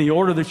 And he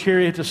ordered the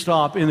chariot to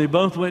stop. And they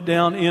both went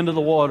down into the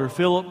water,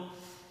 Philip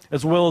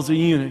as well as the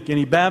eunuch. And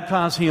he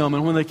baptized him.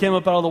 And when they came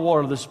up out of the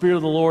water, the Spirit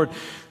of the Lord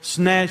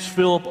snatched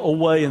Philip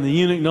away. And the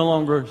eunuch no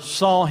longer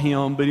saw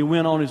him, but he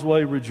went on his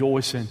way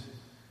rejoicing.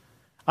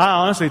 I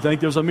honestly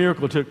think there's a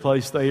miracle that took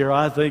place there.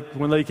 I think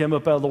when they came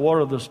up out of the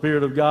water, the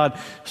Spirit of God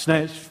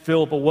snatched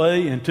Philip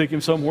away and took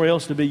him somewhere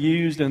else to be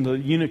used, and the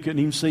eunuch couldn't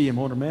even see him.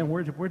 Wonder, man,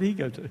 where did he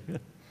go to?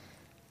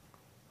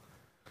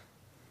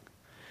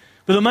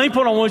 But the main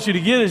point I want you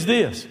to get is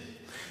this.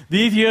 The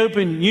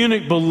Ethiopian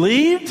eunuch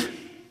believed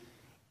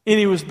and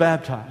he was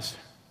baptized.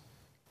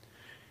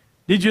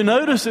 Did you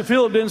notice that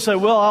Philip didn't say,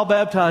 well, I'll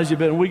baptize you,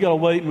 but we got to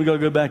wait and we got to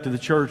go back to the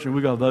church and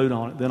we got to vote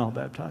on it, then I'll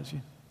baptize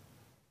you?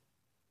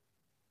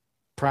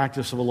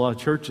 Practice of a lot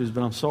of churches,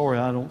 but I'm sorry,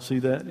 I don't see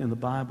that in the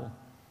Bible.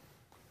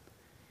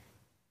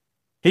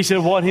 He said,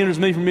 what hinders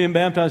me from being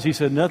baptized? He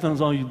said, nothing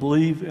as long as you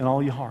believe in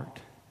all your heart.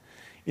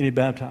 And he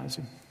baptized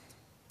him.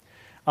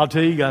 I'll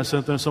tell you guys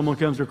something. If someone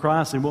comes to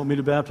Christ and they want me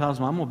to baptize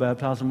them, I'm going to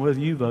baptize them whether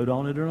you vote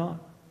on it or not.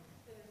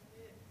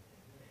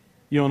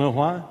 You don't know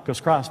why? Because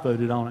Christ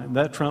voted on it. And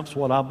that trumps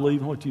what I believe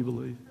and what you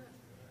believe.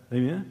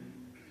 Amen?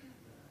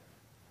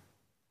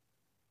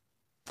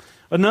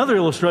 Another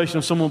illustration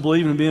of someone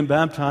believing and being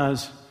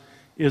baptized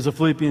is a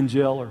Philippian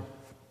jailer.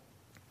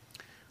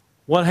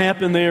 What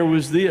happened there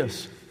was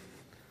this.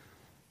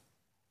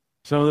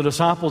 Some of the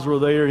disciples were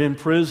there in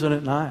prison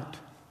at night.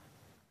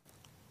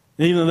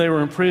 And even though they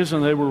were in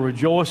prison, they were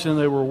rejoicing,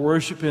 they were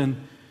worshiping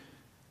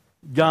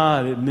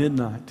God at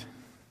midnight.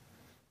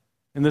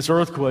 And this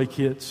earthquake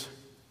hits.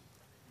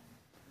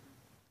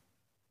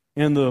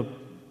 And the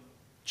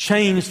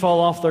chains fall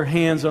off their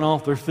hands and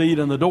off their feet,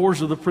 and the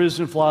doors of the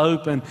prison fly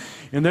open.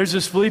 And there's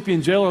this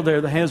Philippian jailer there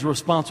that has a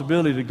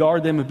responsibility to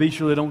guard them and be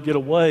sure they don't get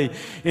away.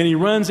 And he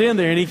runs in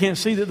there, and he can't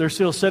see that they're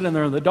still sitting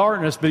there in the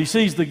darkness, but he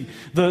sees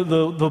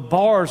the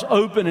bars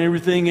open and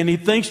everything, and he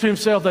thinks to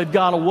himself they've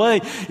got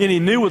away, and he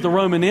knew what the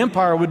Roman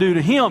Empire would do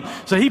to him.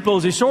 So he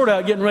pulls his sword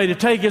out, getting ready to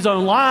take his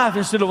own life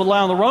instead of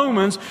allowing the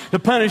Romans to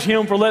punish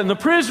him for letting the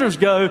prisoners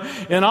go.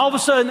 And all of a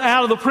sudden,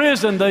 out of the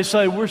prison, they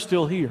say, "We're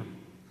still here."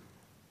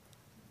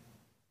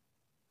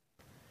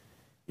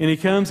 And he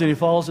comes and he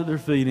falls at their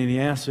feet and he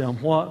asks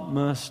them, "What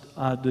must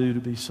I do to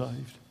be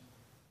saved?"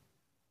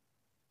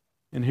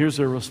 And here's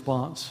their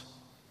response.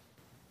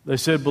 They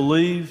said,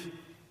 "Believe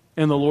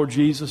in the Lord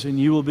Jesus and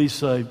you will be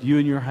saved, you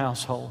and your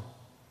household."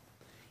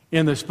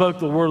 And they spoke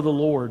the word of the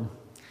Lord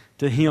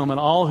to him and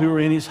all who were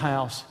in his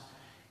house.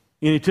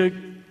 And he took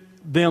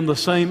them the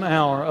same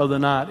hour of the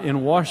night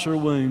and washed their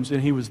wounds,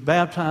 and he was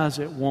baptized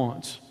at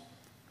once,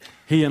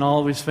 he and all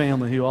of his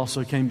family who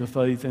also came to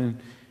faith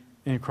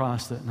in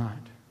Christ that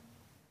night.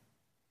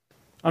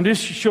 I'm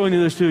just showing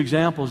you those two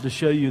examples to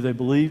show you they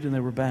believed and they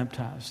were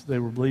baptized. They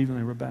were believed and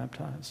they were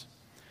baptized.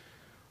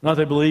 Not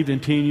they believed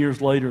and 10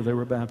 years later they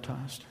were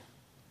baptized.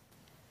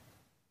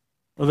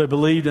 Or they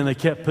believed and they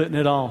kept putting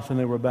it off and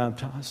they were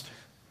baptized.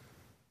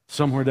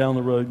 Somewhere down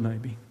the road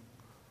maybe.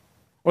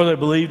 Or they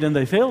believed and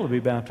they failed to be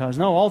baptized.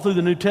 No, all through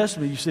the New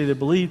Testament you see they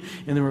believed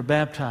and they were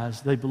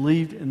baptized. They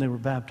believed and they were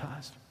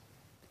baptized.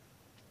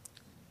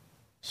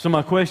 So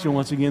my question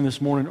once again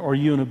this morning, are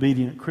you an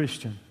obedient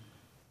Christian?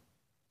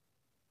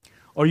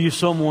 Are you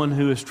someone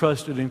who has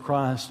trusted in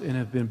Christ and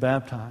have been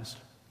baptized?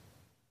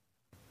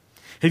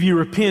 Have you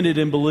repented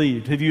and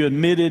believed? Have you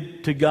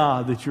admitted to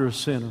God that you're a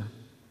sinner?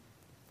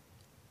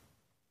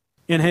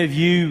 And have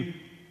you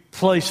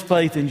placed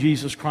faith in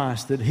Jesus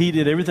Christ, that He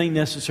did everything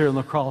necessary on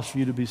the cross for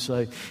you to be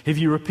saved? Have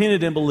you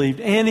repented and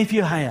believed? And if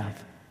you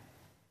have,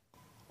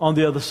 on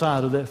the other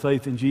side of that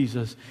faith in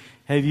Jesus,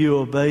 have you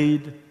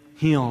obeyed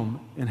Him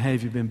and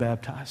have you been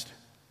baptized?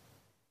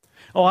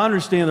 Oh, I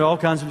understand there are all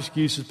kinds of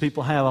excuses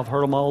people have. I've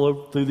heard them all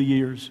over through the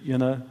years, you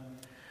know.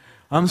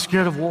 I'm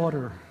scared of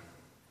water.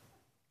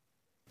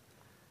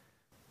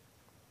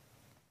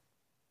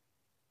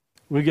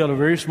 We've got a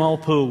very small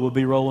pool we'll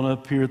be rolling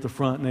up here at the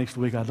front next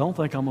week. I don't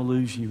think I'm going to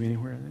lose you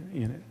anywhere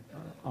in it,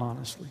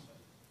 honestly.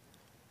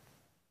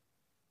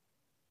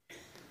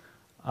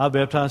 I've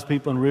baptized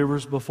people in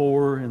rivers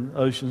before, in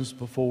oceans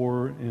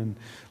before, in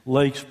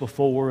lakes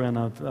before, and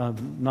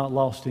I've not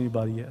lost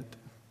anybody yet.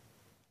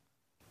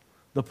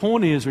 The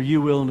point is, are you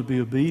willing to be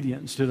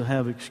obedient instead of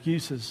have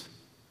excuses?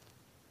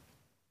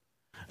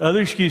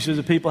 Other excuses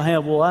that people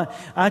have, well,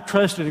 I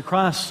trusted in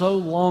Christ so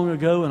long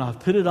ago and I've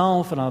put it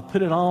off and I've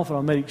put it off and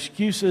I've made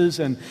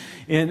excuses and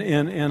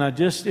I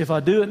just, if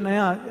I do it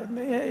now,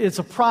 it's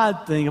a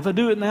pride thing. If I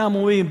do it now, I'm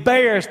going to be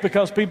embarrassed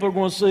because people are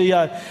going to see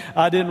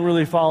I didn't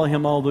really follow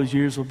Him all those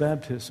years of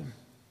baptism.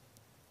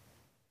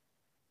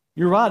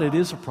 You're right, it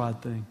is a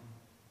pride thing.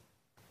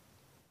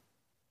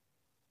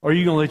 Or are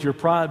you going to let your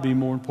pride be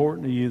more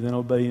important to you than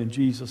obeying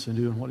Jesus and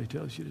doing what He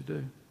tells you to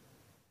do?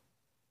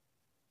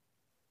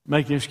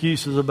 Making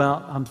excuses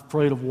about, I'm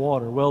afraid of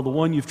water. Well, the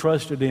one you've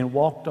trusted in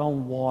walked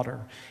on water,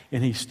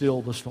 and He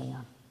stilled the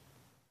storm.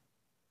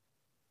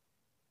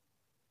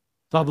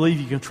 So I believe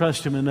you can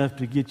trust Him enough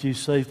to get you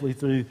safely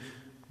through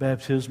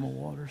baptismal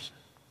waters.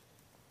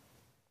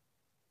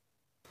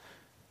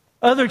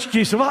 Other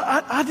excuses, well,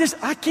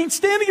 I can't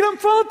stand to get up in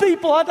front of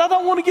people. I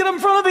don't want to get up in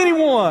front of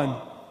anyone.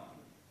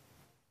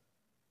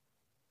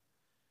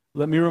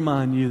 Let me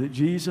remind you that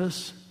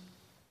Jesus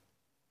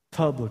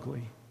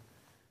publicly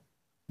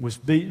was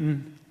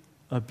beaten,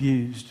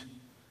 abused,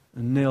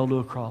 and nailed to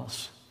a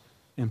cross,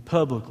 and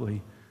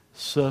publicly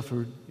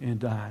suffered and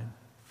died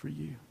for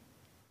you.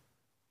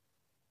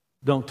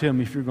 Don't tell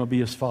me if you're going to be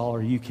His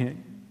follower, you can't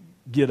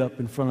get up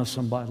in front of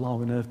somebody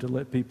long enough to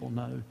let people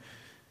know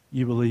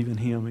you believe in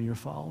Him and you're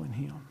following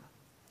Him.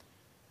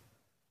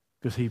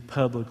 Because He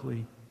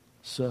publicly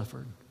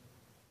suffered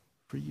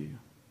for you.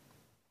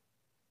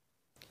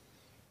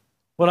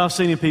 What I've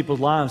seen in people's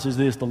lives is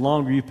this: the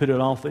longer you put it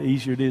off, the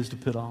easier it is to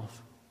put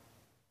off.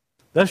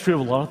 That's true of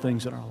a lot of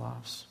things in our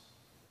lives.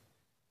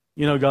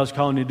 You know, God's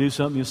calling you to do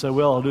something, you say,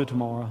 well, I'll do it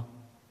tomorrow.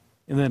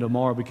 And then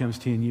tomorrow becomes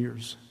 10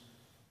 years.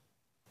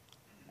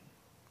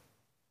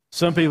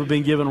 Some people have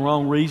been given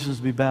wrong reasons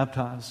to be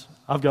baptized.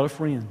 I've got a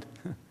friend.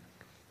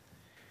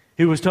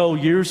 He was told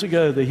years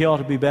ago that he ought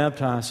to be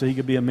baptized so he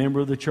could be a member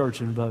of the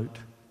church and vote.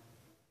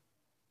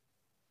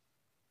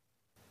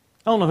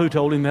 I don't know who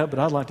told him that, but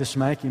I'd like to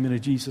smack him in a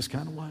Jesus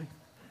kind of way.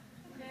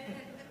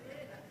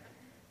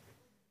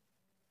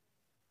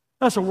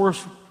 That's the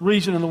worst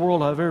reason in the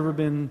world I've ever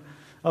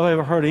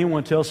heard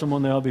anyone tell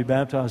someone they ought to be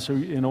baptized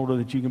in order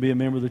that you can be a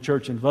member of the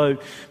church and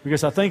vote.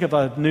 Because I think if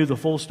I knew the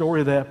full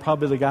story of that,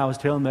 probably the guy was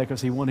telling that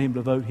because he wanted him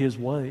to vote his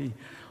way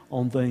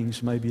on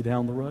things maybe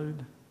down the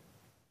road.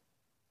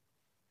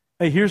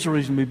 Hey, here's the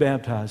reason to be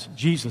baptized.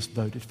 Jesus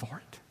voted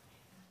for it.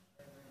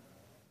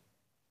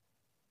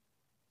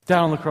 Died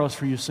on the cross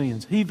for your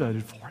sins. He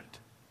voted for it.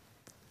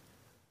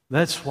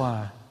 That's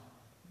why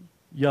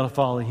you got to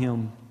follow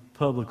Him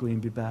publicly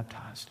and be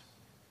baptized.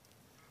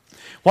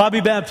 Why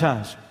be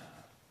baptized?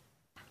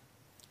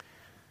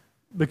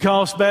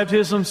 Because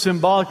baptism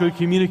symbolically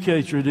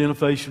communicates your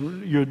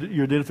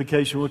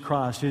identification with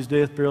Christ, His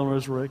death, burial, and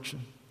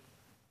resurrection.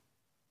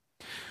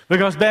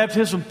 Because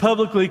baptism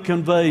publicly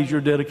conveys your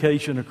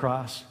dedication to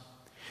Christ.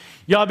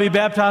 You ought to be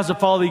baptized to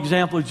follow the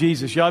example of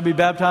Jesus. You ought to be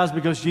baptized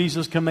because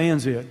Jesus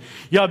commands it.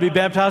 You ought to be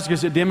baptized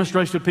because it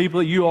demonstrates to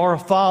people that you are a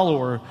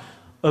follower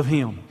of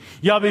Him.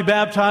 You ought to be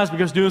baptized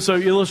because doing so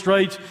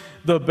illustrates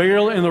the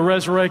burial and the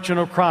resurrection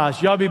of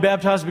Christ. You ought to be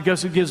baptized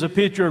because it gives a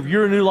picture of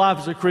your new life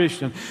as a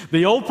Christian.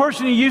 The old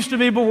person you used to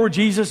be before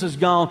Jesus is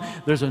gone.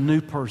 There's a new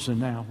person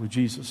now with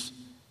Jesus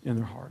in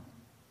their heart.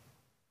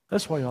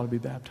 That's why you ought to be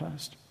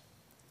baptized.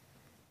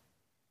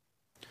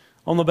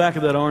 On the back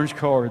of that orange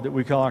card that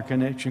we call our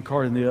connection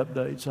card in the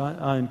updates,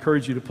 I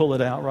encourage you to pull it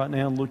out right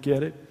now and look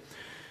at it.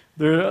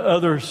 There are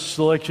other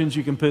selections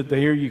you can put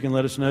there. You can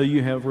let us know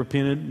you have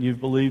repented and you've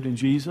believed in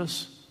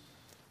Jesus.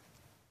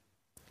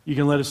 You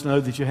can let us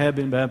know that you have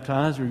been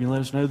baptized, or you can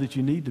let us know that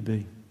you need to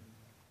be.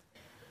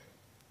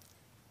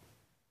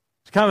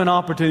 It's kind of an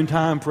opportune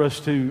time for us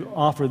to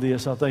offer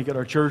this, I think, at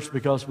our church,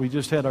 because we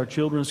just had our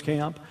children's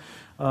camp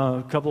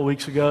a couple of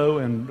weeks ago,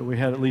 and we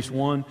had at least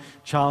one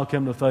child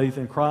come to faith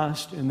in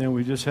Christ. And then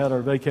we just had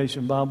our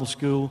vacation Bible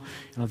school,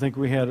 and I think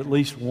we had at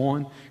least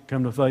one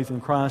come to faith in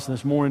Christ. And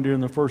this morning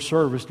during the first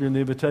service, during the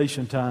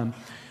invitation time,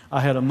 I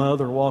had a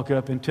mother walk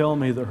up and tell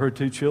me that her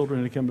two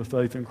children had come to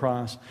faith in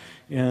Christ,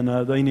 and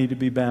they need to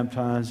be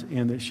baptized,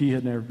 and that she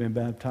had never been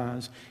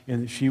baptized,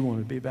 and that she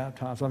wanted to be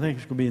baptized. I think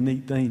it's going to be a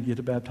neat thing to get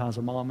to baptize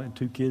a mom and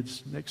two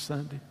kids next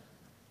Sunday.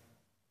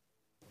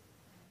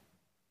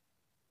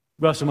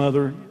 We've got some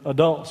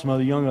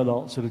other young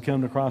adults that have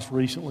come to Christ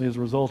recently as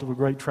a result of a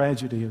great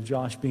tragedy of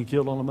Josh being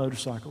killed on a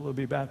motorcycle. They'll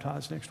be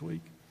baptized next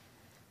week.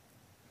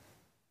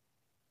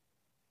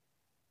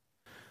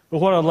 But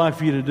what I'd like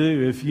for you to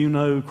do, if you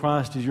know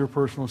Christ is your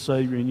personal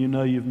Savior and you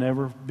know you've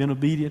never been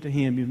obedient to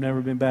Him, you've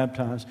never been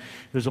baptized,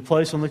 there's a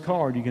place on the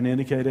card. You can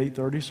indicate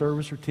 8:30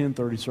 service or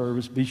 10:30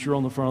 service. Be sure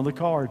on the front of the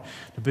card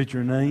to put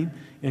your name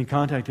and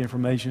contact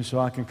information so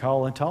I can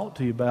call and talk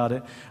to you about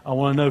it. I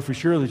want to know for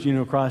sure that you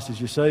know Christ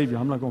is your Savior.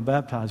 I'm not going to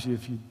baptize you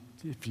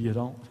if you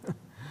don't.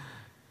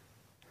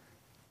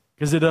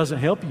 Because it doesn't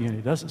help you and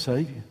it doesn't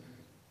save you.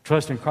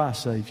 Trust in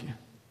Christ saves you.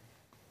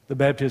 The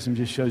baptism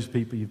just shows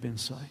people you've been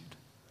saved.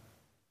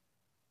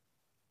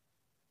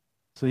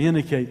 So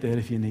indicate that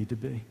if you need to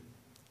be.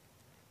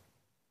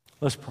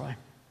 Let's pray.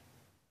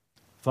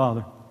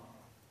 Father,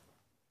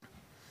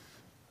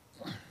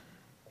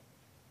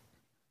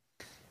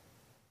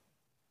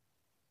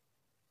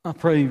 I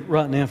pray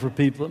right now for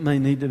people that may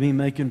need to be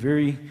making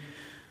very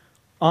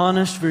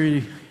honest,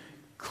 very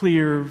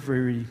clear,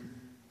 very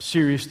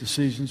serious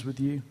decisions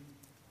with you.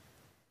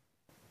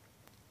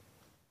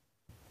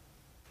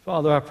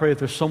 Father, I pray if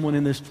there's someone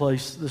in this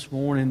place this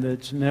morning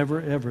that's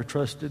never, ever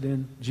trusted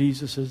in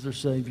Jesus as their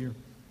Savior,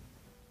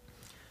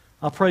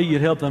 I pray you'd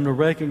help them to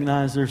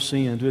recognize their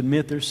sin, to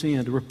admit their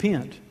sin, to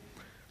repent,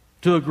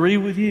 to agree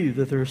with you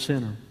that they're a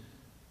sinner,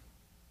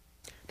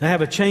 to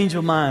have a change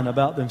of mind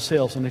about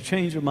themselves and a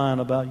change of mind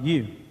about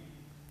you.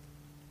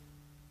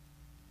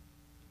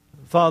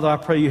 Father, I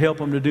pray you help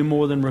them to do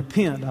more than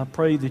repent. I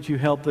pray that you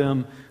help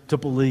them to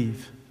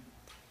believe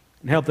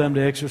and help them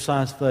to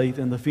exercise faith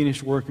in the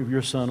finished work of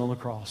your Son on the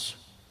cross.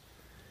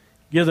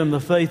 Give them the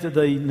faith that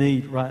they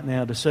need right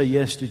now to say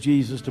yes to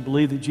Jesus, to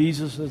believe that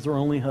Jesus is their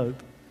only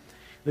hope,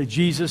 that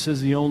Jesus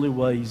is the only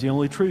way, He's the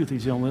only truth,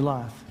 He's the only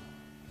life.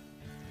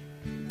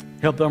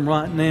 Help them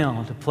right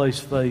now to place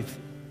faith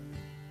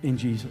in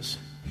Jesus.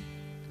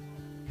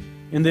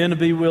 And then to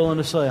be willing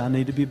to say, I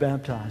need to be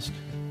baptized.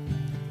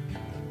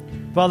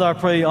 Father, I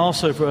pray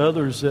also for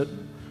others that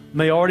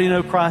may already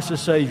know Christ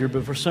as Savior,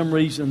 but for some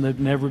reason they've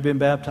never been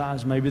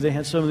baptized. Maybe they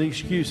had some of the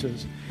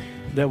excuses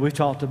that we've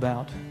talked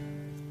about.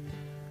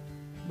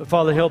 But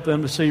Father, help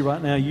them to see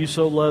right now you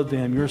so love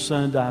them. Your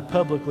Son died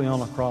publicly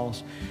on a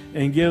cross.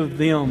 And give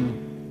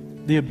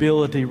them the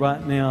ability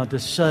right now to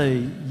say,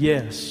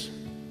 yes,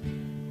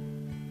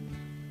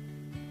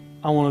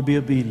 I want to be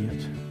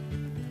obedient.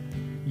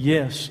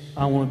 Yes,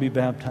 I want to be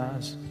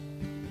baptized.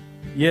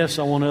 Yes,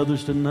 I want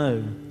others to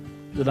know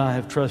that I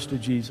have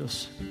trusted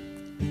Jesus.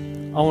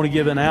 I want to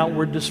give an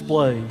outward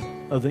display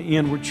of the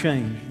inward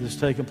change that's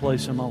taken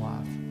place in my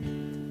life.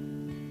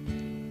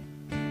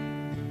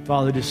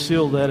 Father, just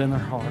seal that in their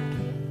heart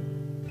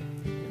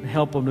and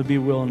help them to be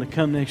willing to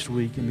come next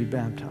week and be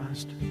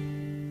baptized.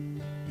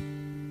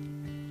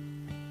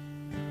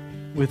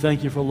 We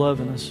thank you for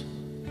loving us.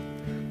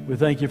 We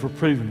thank you for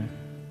proving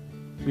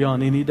it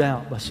beyond any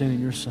doubt by sending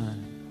your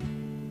Son.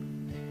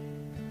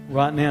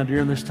 Right now,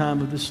 during this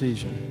time of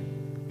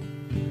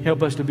decision,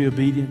 help us to be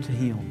obedient to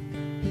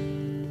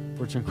Him.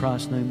 For it's in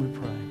Christ's name we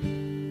pray.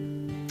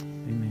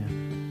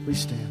 Amen. Please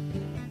stand.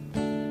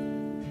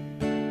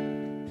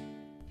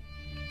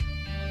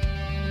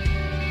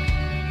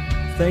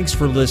 Thanks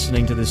for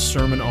listening to this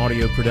sermon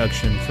audio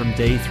production from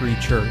Day 3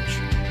 Church.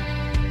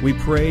 We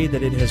pray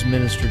that it has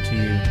ministered to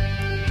you.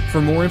 For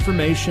more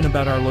information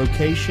about our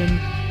location,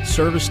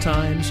 service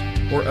times,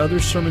 or other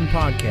sermon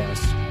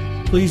podcasts,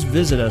 please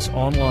visit us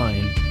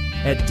online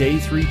at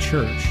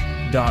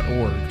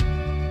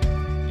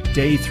day3church.org.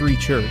 Day 3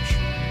 Church.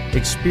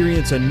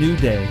 Experience a new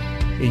day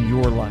in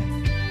your life.